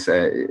lithium-ion is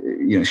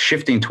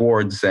shifting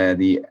towards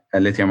the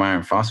lithium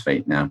iron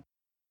phosphate now.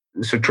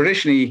 So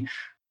traditionally,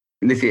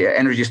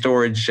 energy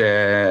storage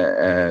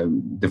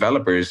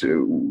developers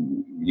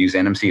use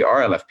NMC or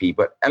LFP,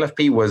 but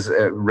LFP was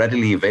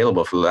readily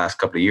available for the last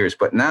couple of years.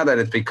 But now that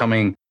it's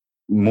becoming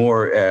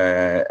more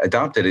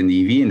adopted in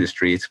the EV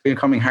industry, it's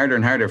becoming harder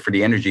and harder for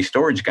the energy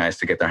storage guys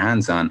to get their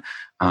hands on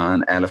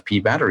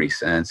LFP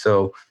batteries. And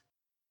so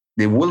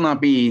there will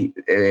not be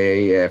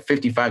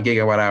 55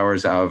 gigawatt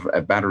hours of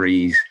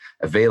batteries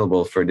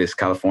available for this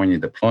California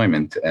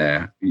deployment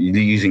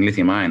using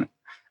lithium ion,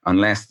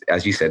 unless,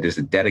 as you said, there's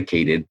a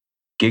dedicated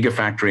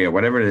gigafactory or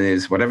whatever it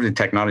is, whatever the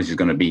technology is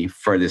going to be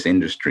for this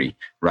industry,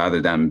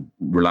 rather than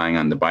relying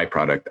on the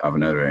byproduct of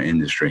another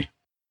industry.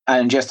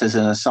 And just as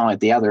an aside,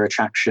 the other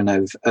attraction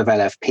of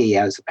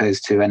LFP as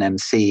opposed to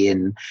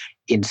NMC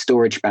in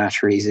storage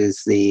batteries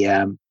is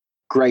the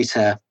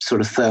greater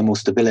sort of thermal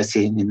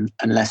stability and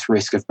less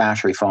risk of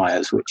battery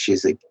fires, which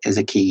is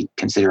a key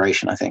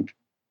consideration, I think.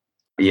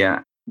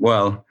 Yeah,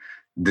 well,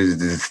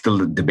 there's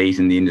still a debate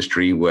in the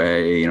industry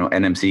where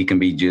NMC can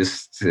be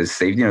just as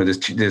safe.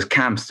 There's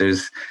camps,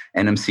 there's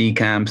NMC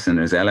camps and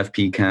there's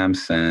LFP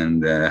camps,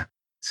 and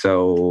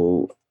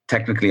so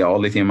technically all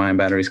lithium-ion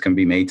batteries can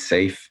be made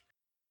safe,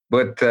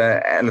 but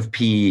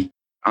LFP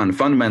on a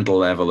fundamental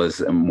level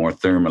is more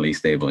thermally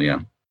stable. Yeah.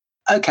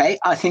 Okay,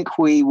 I think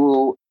we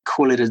will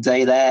call it a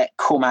day there.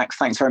 Cormac,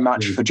 thanks very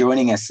much for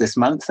joining us this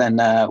month,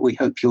 and we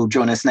hope you'll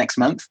join us next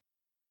month.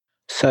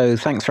 So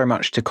thanks very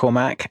much to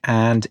Cormac.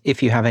 And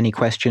if you have any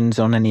questions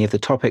on any of the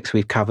topics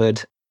we've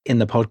covered in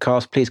the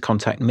podcast, please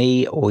contact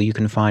me, or you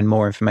can find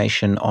more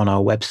information on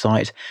our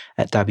website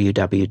at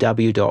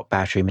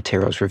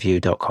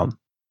www.batterymaterialsreview.com.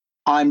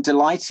 I'm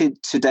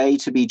delighted today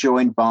to be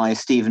joined by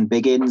Stephen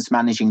Biggins,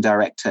 Managing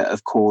Director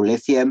of Core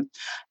Lithium.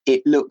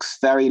 It looks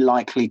very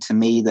likely to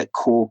me that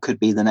Core could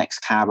be the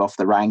next cab off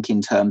the rank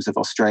in terms of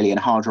Australian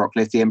hard rock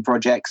lithium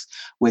projects,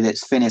 with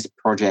its Finniss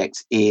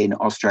project in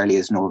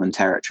Australia's Northern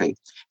Territory.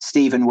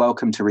 Stephen,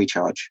 welcome to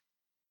Recharge.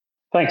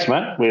 Thanks,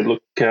 Matt. We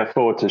look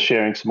forward to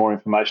sharing some more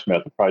information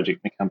about the project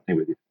and the company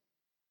with you.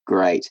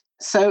 Great.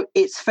 So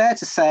it's fair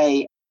to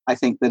say, I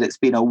think, that it's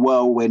been a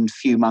whirlwind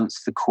few months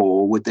for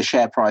Core, with the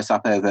share price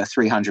up over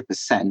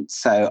 300%.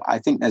 So I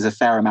think there's a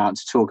fair amount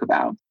to talk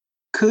about.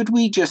 Could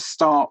we just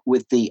start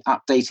with the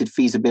updated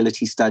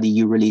feasibility study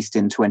you released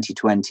in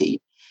 2020?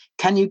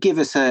 Can you give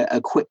us a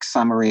quick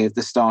summary of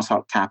the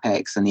startup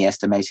CapEx and the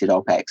estimated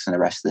OpEx and the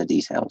rest of the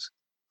details?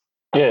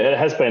 Yeah, it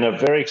has been a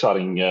very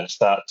exciting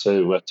start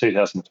to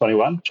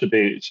 2021. Should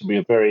be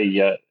a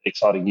very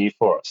exciting year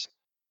for us.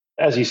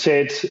 As you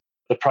said,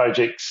 the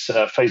project's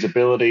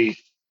feasibility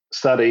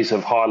studies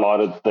have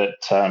highlighted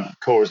that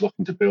Core is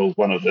looking to build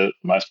one of the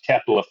most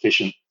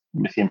capital-efficient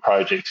lithium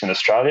projects in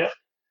Australia,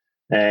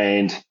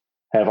 and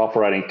have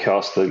operating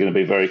costs that are going to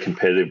be very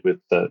competitive with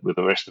the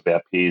rest of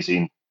our peers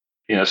in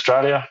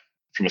Australia.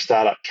 From a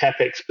startup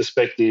CapEx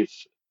perspective,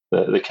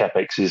 the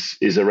CapEx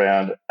is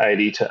around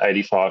 80 to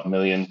 85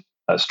 million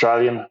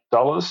Australian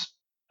dollars,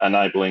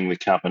 enabling the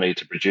company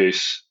to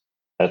produce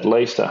at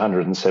least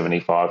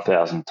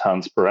 175,000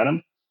 tonnes per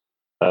annum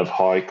of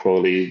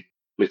high-quality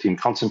lithium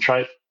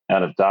concentrate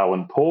out of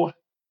Darwin Port.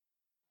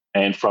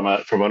 And from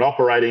an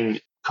operating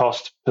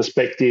cost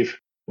perspective,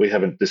 we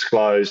haven't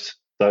disclosed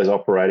those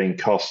operating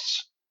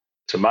costs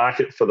to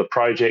market for the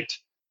project,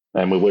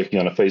 and we're working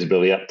on a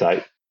feasibility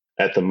update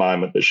at the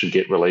moment that should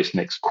get released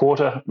next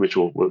quarter, which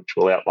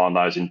will outline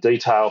those in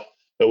detail.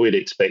 But we'd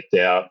expect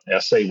our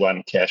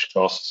C1 cash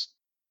costs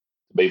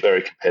to be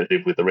very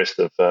competitive with the rest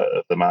of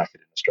the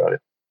market in Australia.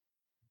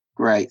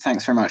 Great,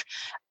 thanks very much.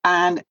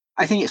 And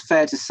I think it's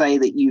fair to say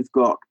that you've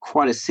got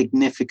quite a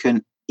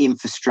significant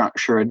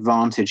infrastructure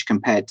advantage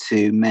compared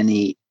to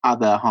many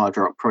other hard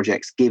rock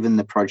projects, given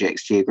the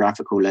project's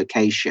geographical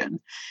location.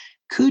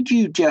 Could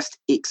you just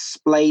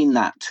explain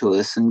that to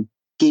us and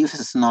give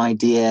us an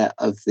idea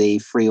of the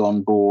free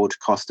on board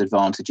cost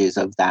advantages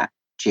of that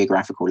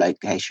geographical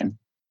location?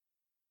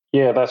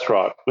 Yeah, that's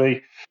right.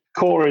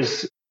 Core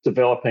is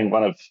developing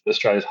one of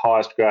Australia's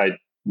highest grade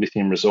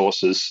lithium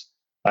resources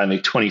only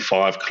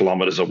 25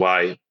 kilometres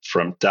away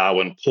from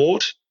Darwin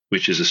Port,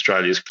 which is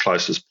Australia's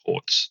closest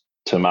ports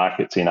to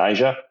markets in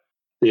Asia.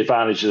 The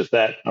advantages of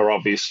that are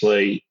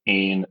obviously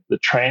in the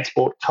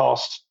transport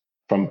cost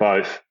from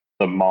both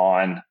the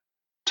mine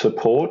to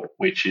port,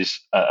 which is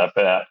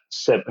about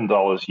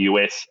 $7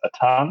 US a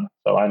tonne,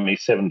 so only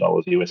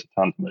 $7 US a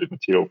tonne to move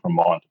material from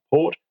mine to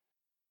port.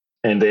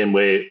 And then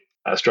we're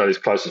Australia's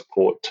closest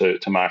port to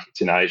markets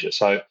in Asia.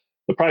 So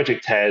the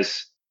project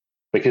has,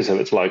 because of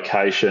its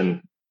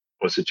location,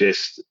 I would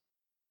suggest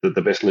that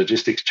the best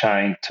logistics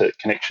chain to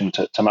connection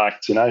to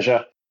markets in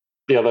Asia.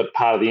 The other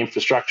part of the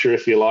infrastructure,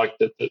 if you like,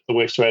 that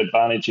works to our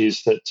advantage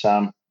is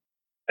that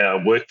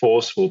our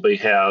workforce will be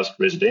housed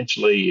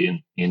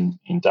residentially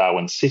in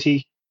Darwin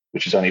City,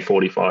 which is only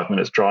 45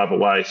 minutes drive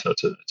away, so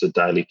it's a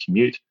daily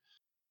commute.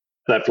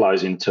 That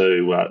flows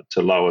into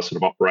to lower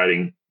sort of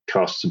operating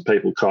costs and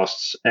people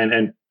costs,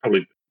 and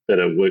probably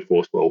better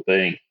workforce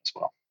well-being as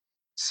well.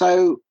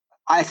 So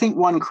I think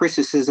one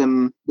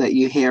criticism that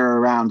you hear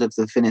around of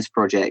the Finniss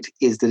project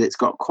is that it's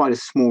got quite a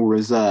small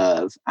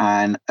reserve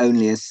and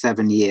only a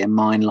 7-year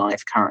mine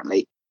life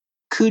currently.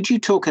 Could you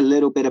talk a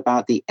little bit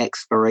about the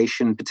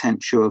exploration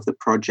potential of the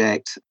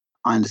project?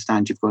 I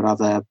understand you've got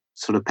other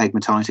sort of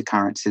pegmatite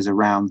occurrences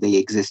around the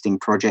existing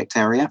project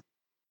area.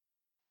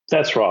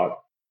 That's right.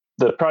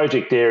 The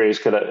project area's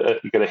got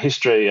a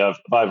history of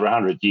over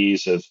 100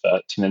 years of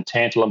tin and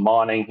tantalum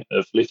mining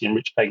of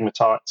lithium-rich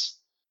pegmatites.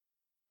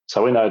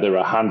 So we know there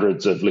are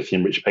hundreds of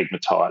lithium-rich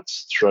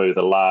pegmatites through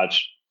the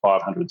large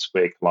 500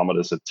 square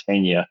kilometres of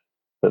tenure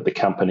that the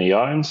company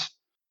owns.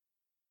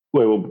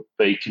 We will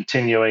be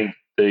continuing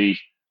the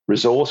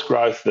resource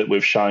growth that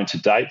we've shown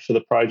to date for the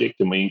project,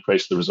 and we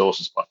increased the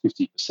resources by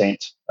 50%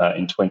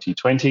 in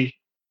 2020.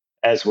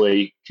 As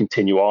we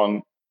continue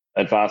on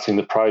advancing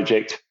the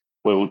project,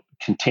 we'll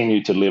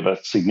continue to deliver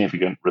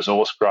significant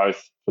resource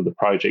growth for the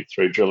project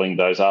through drilling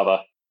those other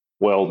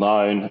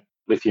well-known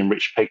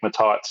lithium-rich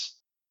pegmatites.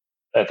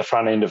 At the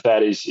front end of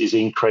that is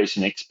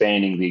increasing and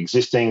expanding the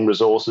existing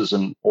resources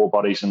and ore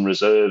bodies and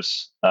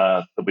reserves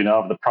that we know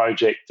of the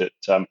project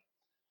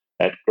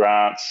at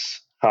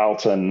Grants,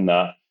 Carlton,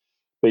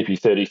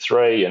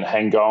 BP33 and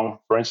Hangong,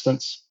 for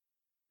instance.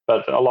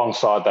 But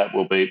alongside that,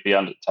 we'll be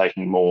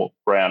undertaking more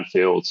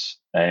brownfields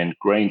and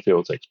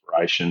greenfields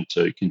exploration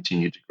to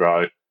continue to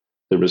grow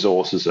the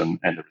resources and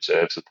the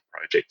reserves of the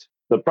project.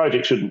 The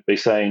project shouldn't be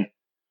seen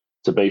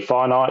to be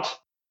finite.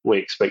 We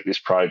expect this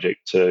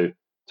project to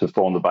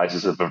form the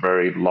basis of a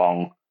very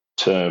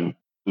long-term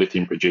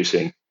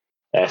lithium-producing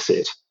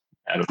asset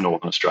out of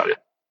Northern Australia.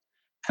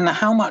 And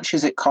how much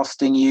is it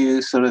costing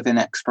you, sort of in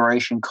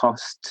exploration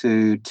costs,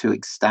 to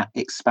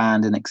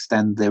expand and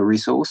extend the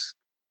resource?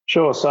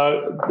 Sure.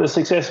 So the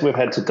success we've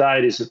had to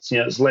date is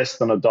it's less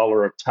than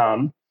 $1 a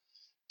tonne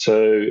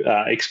to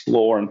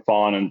explore and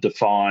find and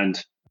define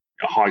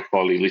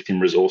high-quality lithium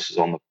resources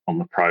on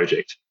the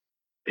project.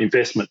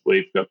 Investment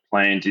we've got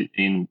planned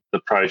in the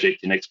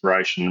project in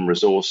exploration and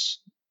resource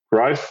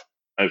growth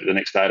over the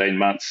next 18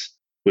 months.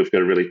 We've got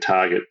to really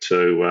target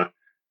to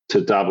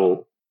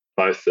double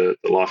both the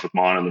life of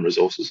mine and the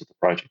resources of the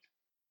project.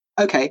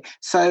 Okay,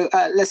 so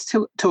let's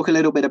talk a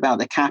little bit about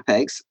the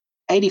capex.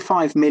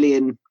 85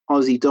 million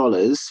Aussie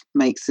dollars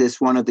makes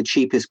this one of the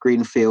cheapest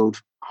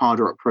greenfield hard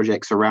rock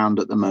projects around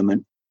at the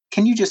moment.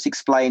 Can you just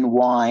explain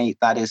why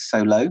that is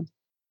so low?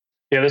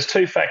 Yeah, there's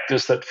two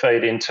factors that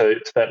feed into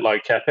that low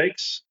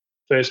capex.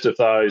 First of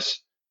those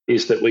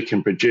is that we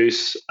can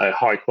produce a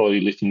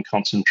high-quality lithium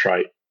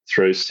concentrate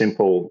through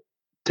simple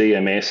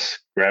DMS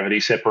gravity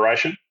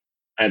separation,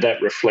 and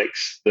that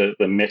reflects the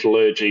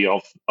metallurgy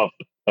of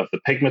the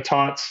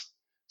pegmatites.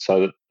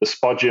 So that the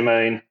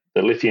spodumene,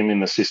 the lithium in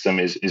the system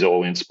is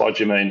all in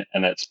spodumene,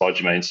 and that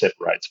spodumene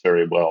separates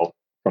very well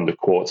from the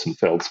quartz and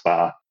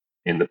feldspar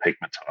in the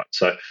pegmatite.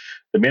 So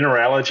the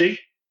mineralogy,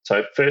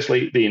 so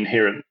firstly, the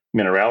inherent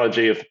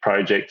mineralogy of the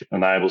project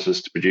enables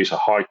us to produce a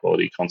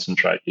high-quality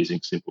concentrate using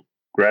simple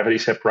gravity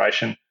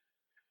separation.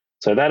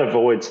 So that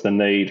avoids the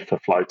need for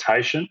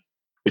flotation,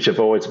 which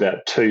avoids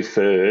about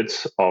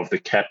 2/3 of the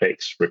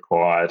capex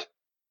required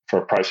for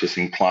a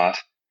processing plant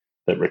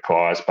that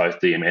requires both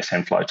DMS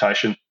and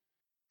flotation.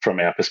 From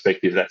our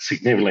perspective, that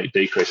significantly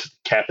decreases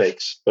the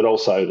capex, but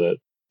also the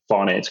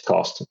finance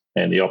cost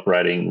and the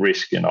operating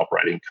risk and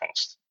operating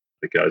cost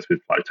that goes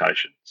with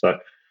flotation. So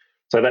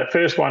that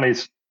first one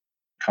is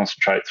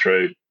concentrate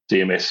through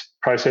DMS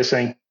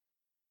processing.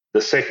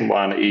 The second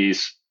one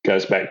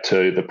goes back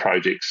to the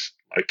project's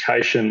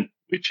location,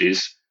 which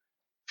is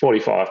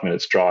 45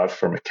 minutes drive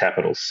from a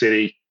capital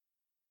city.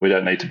 We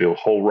don't need to build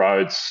haul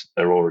roads.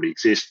 They already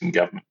exist and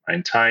government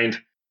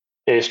maintained.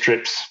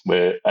 Airstrips,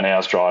 we're an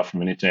hour's drive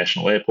from an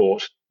international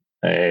airport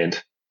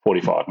and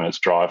 45 minutes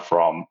drive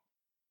from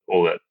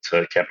all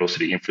that capital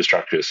city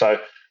infrastructure.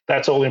 So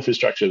that's all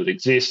infrastructure that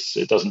exists.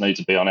 It doesn't need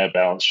to be on our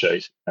balance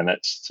sheet, and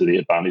that's to the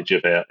advantage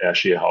of our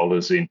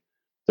shareholders in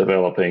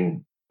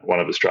developing one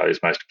of Australia's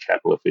most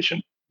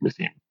capital-efficient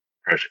lithium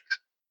projects.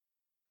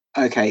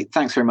 Okay,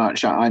 thanks very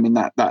much. I mean,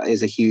 that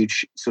is a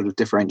huge sort of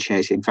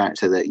differentiating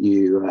factor that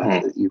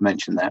you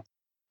mentioned there.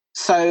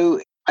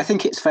 So I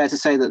think it's fair to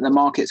say that the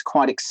market's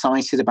quite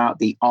excited about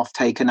the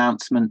offtake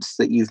announcements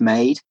that you've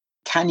made.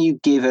 Can you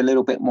give a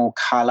little bit more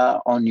colour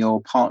on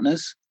your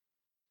partners?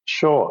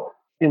 Sure.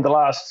 In the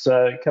last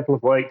couple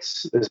of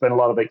weeks, there's been a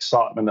lot of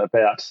excitement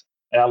about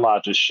our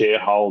largest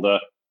shareholder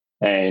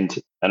and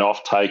an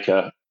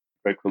off-taker,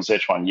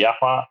 Zhejiang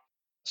Yahua,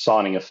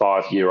 signing a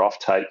 5-year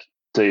offtake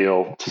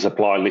deal to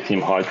supply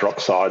lithium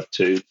hydroxide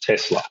to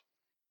Tesla.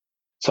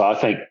 So I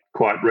think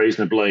quite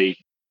reasonably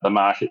the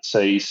market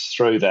sees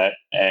through that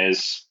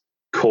as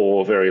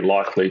core very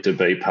likely to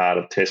be part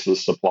of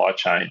Tesla's supply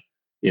chain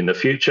in the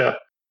future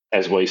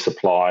as we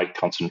supply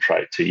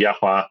concentrate to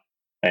Yahua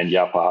and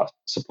Yahua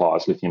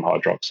supplies lithium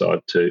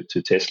hydroxide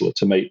to Tesla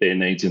to meet their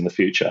needs in the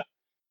future.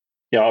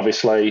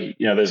 Obviously,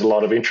 there's a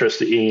lot of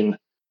interest in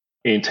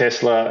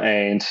Tesla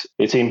and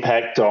its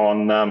impact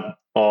on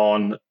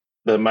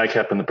the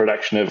makeup and the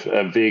production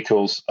of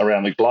vehicles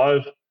around the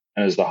globe,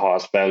 and as the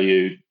highest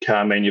value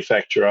car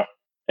manufacturer.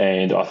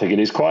 And I think it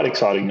is quite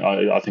exciting.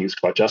 I think it's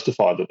quite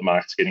justified that the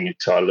market's getting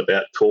excited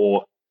about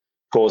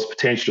Core's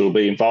potential to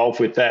be involved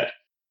with that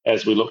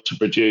as we look to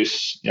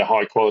produce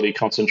high quality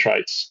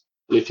concentrates,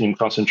 lithium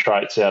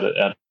concentrates out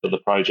of the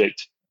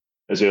project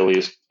as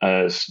early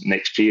as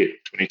next year,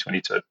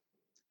 2022.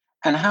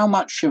 And how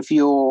much of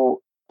your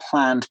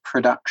planned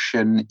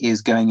production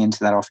is going into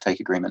that offtake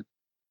agreement?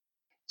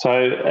 So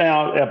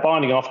our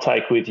binding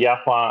offtake with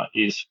Yahua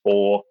is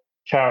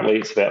currently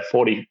it's about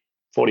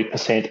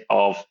 40%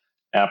 of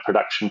our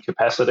production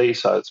capacity.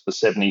 So it's for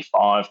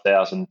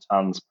 75,000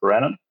 tonnes per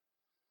annum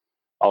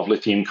of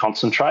lithium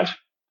concentrate.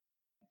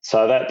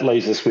 So that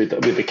leaves us with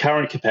the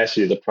current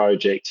capacity of the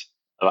project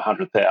of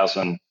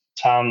 100,000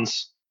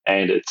 tonnes.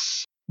 And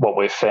it's what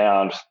we've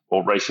found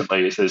more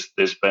recently is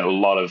there's been a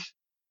lot of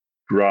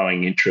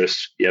growing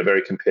interest,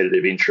 very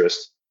competitive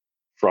interest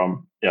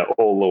from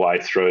all the way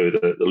through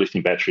the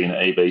lithium battery and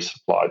EV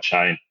supply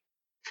chain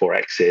for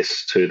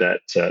access to that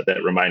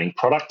remaining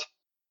product.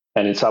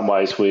 And in some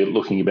ways, we're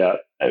looking about,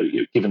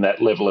 given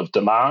that level of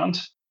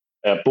demand,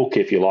 our book,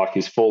 if you like,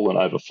 is full and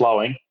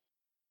overflowing.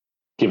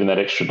 Given that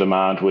extra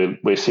demand,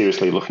 we're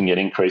seriously looking at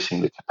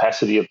increasing the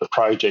capacity of the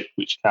project,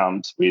 which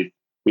comes with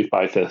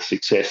both the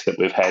success that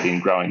we've had in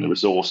growing the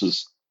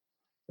resources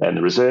and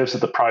the reserves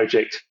of the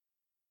project,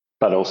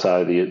 but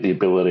also the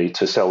ability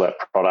to sell that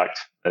product,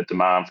 the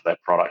demand for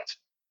that product.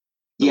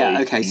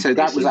 Yeah, okay. So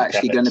that was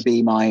actually going to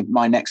be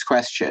my next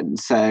question.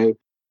 So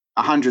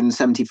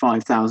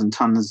 175,000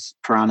 tonnes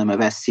per annum of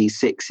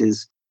SC6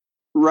 is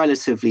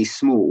relatively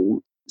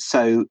small.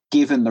 So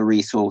given the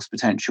resource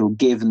potential,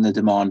 given the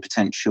demand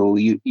potential,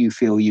 you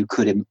feel you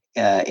could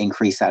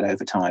increase that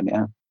over time,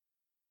 yeah?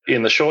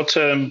 In the short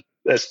term,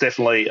 that's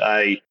definitely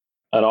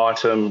an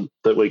item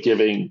that we're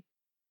giving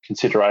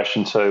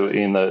consideration to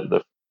in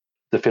the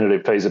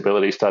definitive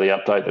feasibility study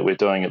update that we're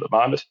doing at the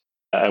moment.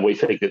 And we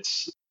think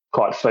it's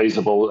quite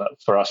feasible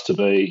for us to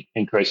be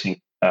increasing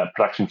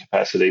production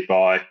capacity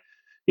by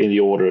in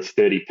the order of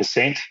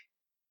 30%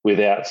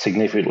 without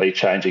significantly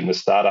changing the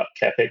startup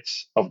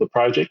capex of the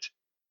project.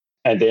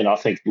 And then I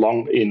think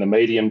in the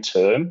medium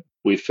term,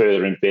 with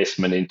further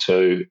investment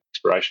into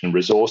exploration and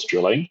resource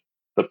drilling,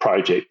 the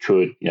project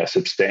could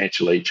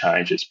substantially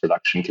change its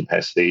production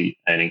capacity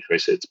and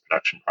increase its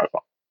production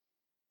profile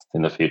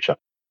in the future.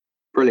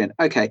 Brilliant.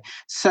 Okay.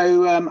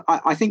 So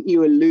I think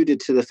you alluded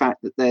to the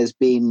fact that there's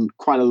been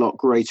quite a lot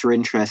greater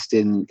interest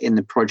in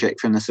the project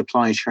from the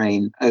supply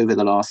chain over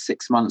the last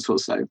 6 months or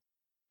so.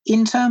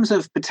 In terms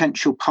of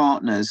potential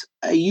partners,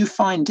 are you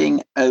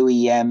finding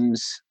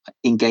OEMs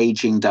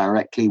engaging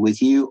directly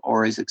with you,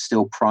 or is it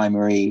still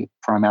primarily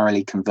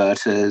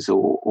converters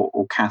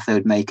or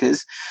cathode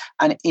makers?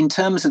 And in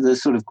terms of the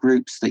sort of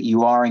groups that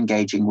you are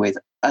engaging with,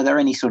 are there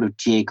any sort of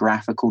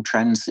geographical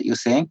trends that you're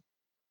seeing?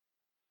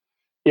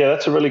 Yeah,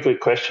 that's a really good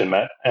question,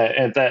 Matt.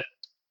 And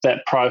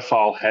that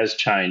profile has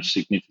changed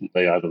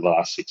significantly over the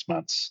last 6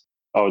 months.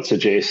 I would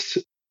suggest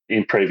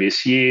in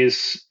previous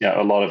years,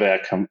 a lot of our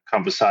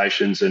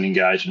conversations and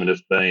engagement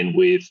have been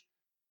with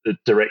the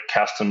direct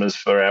customers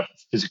for our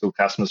physical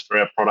customers for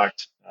our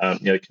product,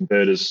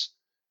 converters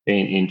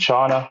in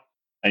China.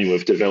 And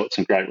we've developed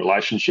some great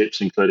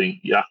relationships, including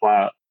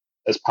Yahua,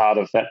 as part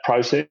of that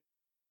process.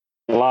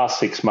 In the last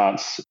 6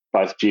 months,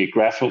 both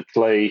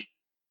geographically,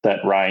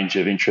 that range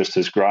of interest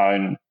has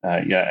grown,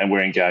 and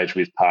we're engaged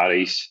with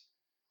parties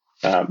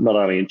not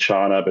only in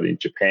China, but in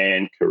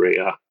Japan,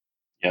 Korea,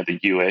 the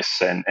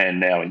US, and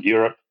now in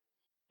Europe.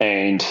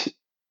 And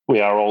we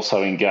are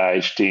also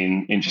engaged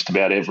in just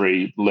about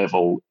every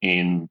level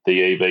in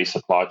the EV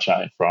supply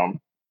chain, from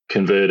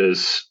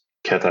converters,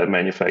 cathode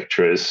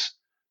manufacturers,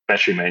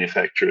 battery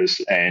manufacturers,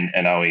 and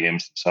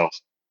OEMs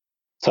themselves.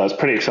 So it's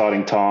pretty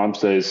exciting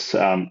times. There's,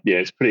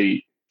 it's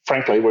pretty,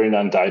 frankly, we're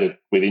inundated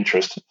with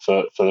interest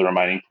for the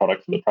remaining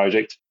product for the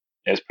project.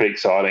 It's pretty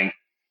exciting.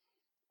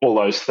 All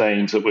those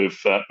themes that we've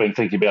been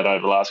thinking about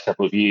over the last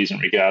couple of years in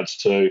regards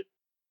to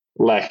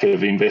lack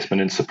of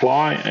investment in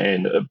supply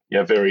and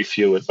very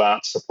few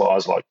advanced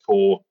suppliers like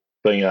Core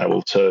being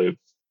able to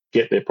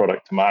get their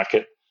product to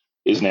market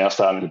is now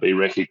starting to be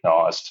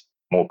recognised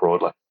more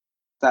broadly.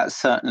 That's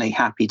certainly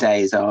happy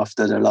days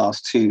after the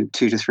last two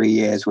to 3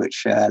 years,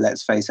 which,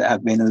 let's face it,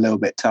 have been a little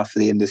bit tough for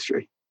the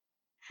industry.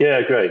 Yeah,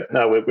 agreed.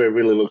 No, we're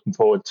really looking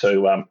forward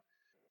to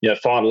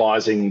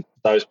finalising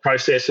those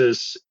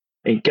processes,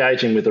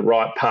 engaging with the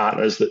right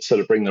partners that sort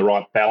of bring the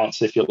right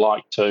balance, if you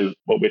like, to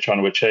what we're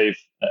trying to achieve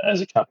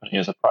as a company,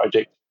 as a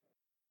project.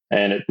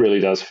 And it really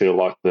does feel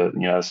like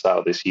the start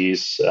of this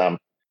year's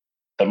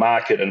the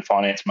market and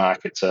finance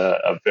markets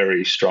are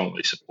very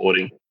strongly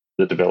supporting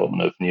the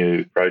development of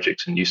new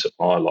projects and new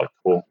supply like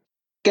Core.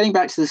 Getting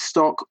back to the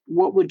stock,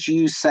 what would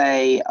you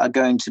say are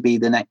going to be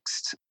the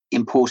next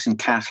important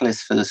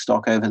catalyst for the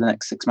stock over the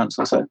next 6 months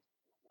or so?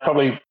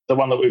 Probably the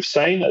one that we've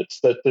seen,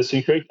 that's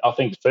increased. I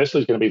think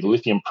firstly is going to be the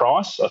lithium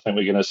price. I think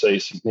we're going to see a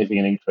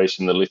significant increase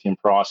in the lithium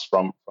price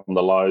from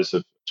the lows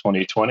of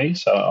 2020.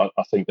 So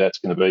I think that's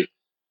going to be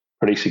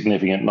pretty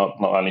significant, not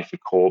only for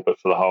Core, but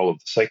for the whole of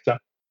the sector.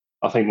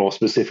 I think more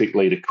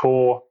specifically to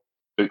Core,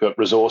 we've got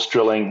resource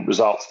drilling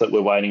results that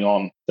we're waiting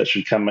on that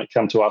should come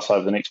to us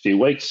over the next few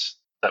weeks.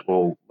 That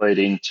will lead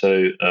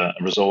into a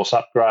resource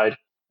upgrade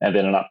and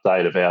then an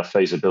update of our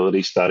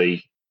feasibility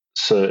study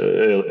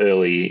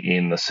early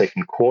in the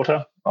second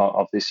quarter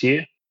of this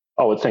year.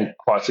 I would think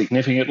quite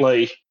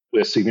significantly,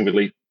 we're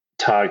significantly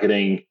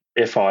targeting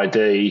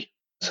FID,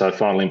 so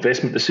final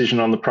investment decision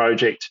on the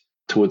project,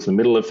 towards the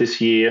middle of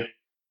this year.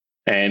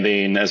 And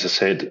then, as I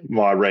said,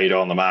 my read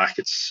on the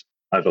markets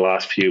over the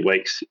last few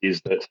weeks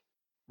is that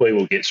we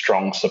will get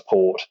strong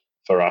support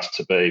for us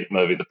to be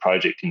moving the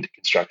project into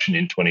construction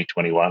in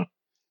 2021.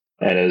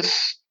 And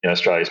as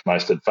Australia's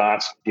most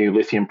advanced new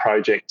lithium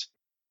project,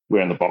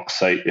 we're in the box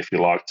seat, if you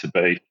like, to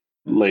be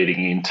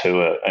leading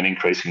into an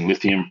increasing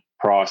lithium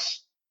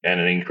price and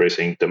an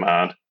increasing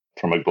demand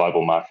from a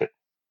global market.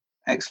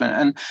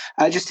 Excellent.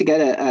 And just to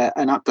get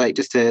an update,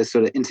 just to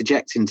sort of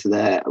interject into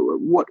there,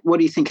 what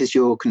do you think is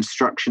your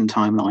construction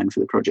timeline for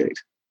the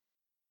project?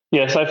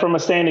 Yeah, so from a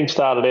standing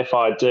start at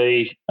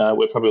FID,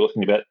 we're probably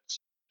looking at about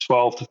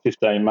 12 to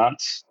 15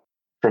 months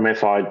from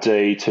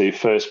FID to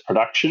first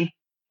production.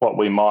 What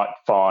we might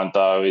find,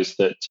 though, is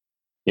that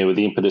with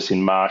the impetus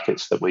in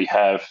markets that we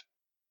have,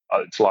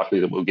 it's likely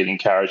that we'll get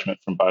encouragement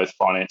from both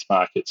finance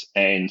markets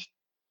and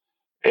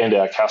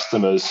our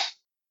customers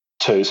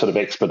to sort of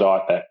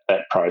expedite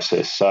that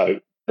process. So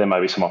there may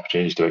be some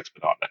opportunities to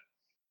expedite that.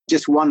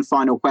 Just one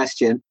final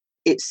question.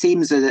 It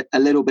seems a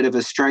little bit of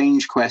a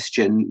strange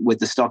question with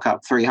the stock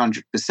up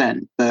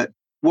 300%, but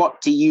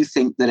what do you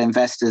think that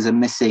investors are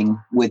missing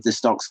with the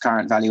stock's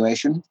current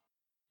valuation?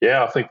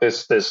 Yeah, I think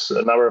there's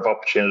a number of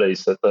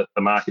opportunities that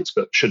the markets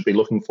should be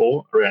looking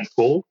for around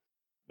Core,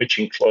 which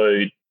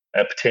include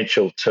a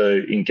potential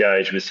to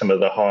engage with some of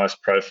the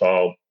highest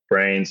profile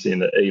brands in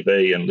the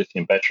EV and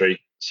lithium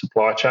battery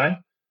supply chain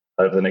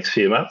over the next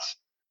few months.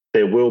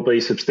 There will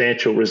be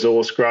substantial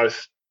resource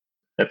growth,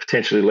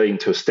 potentially leading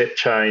to a step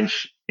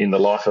change in the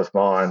life of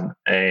mine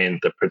and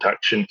the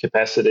production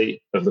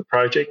capacity of the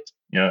project,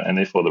 and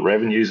therefore the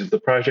revenues of the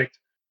project.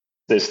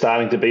 There's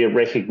starting to be a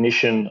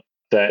recognition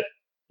that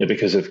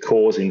because of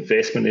Core's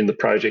investment in the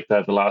project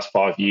over the last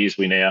 5 years,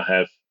 we now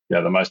have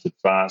the most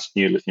advanced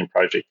new lithium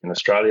project in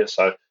Australia.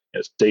 So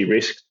it's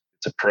de-risked,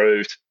 it's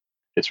approved.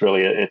 It's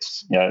really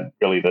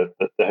the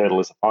hurdle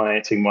is the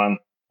financing one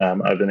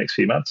over the next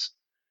few months.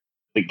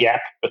 The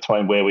gap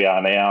between where we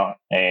are now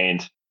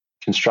and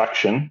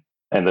construction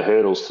and the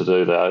hurdles to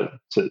do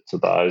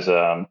those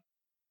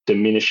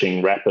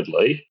diminishing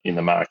rapidly in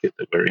the market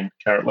that we're in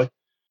currently.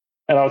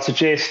 And I would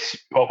suggest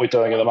what we're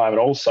doing at the moment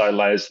also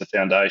lays the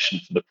foundation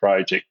for the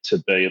project to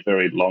be a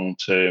very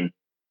long-term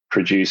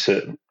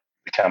producer,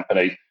 the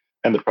company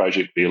and the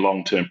project be a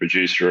long-term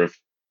producer of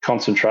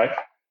concentrate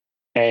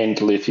and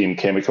lithium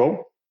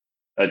chemical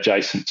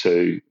adjacent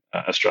to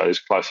Australia's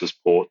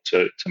closest port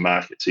to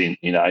markets in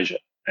Asia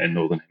and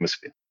Northern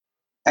Hemisphere.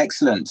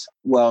 Excellent.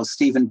 Well,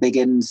 Stephen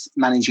Biggins,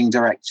 Managing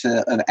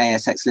Director of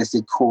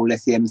ASX-listed Core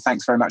Lithium,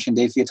 thanks very much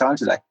indeed for your time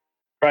today.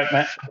 Great,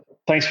 Matt.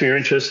 Thanks for your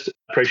interest.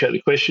 Appreciate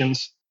the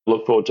questions.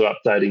 Look forward to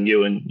updating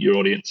you and your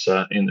audience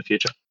in the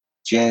future.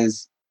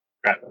 Cheers.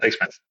 Great. Thanks,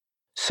 Matt.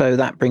 So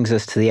that brings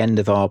us to the end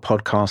of our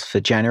podcast for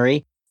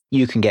January.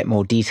 You can get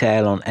more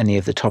detail on any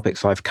of the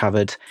topics I've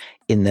covered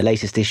in the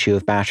latest issue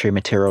of Battery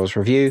Materials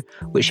Review,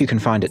 which you can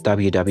find at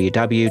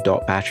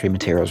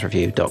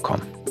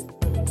www.batterymaterialsreview.com.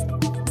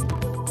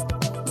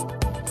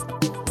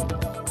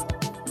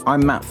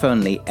 I'm Matt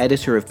Fernley,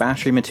 editor of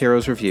Battery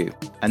Materials Review,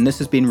 and this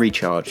has been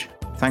Recharge.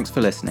 Thanks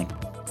for listening.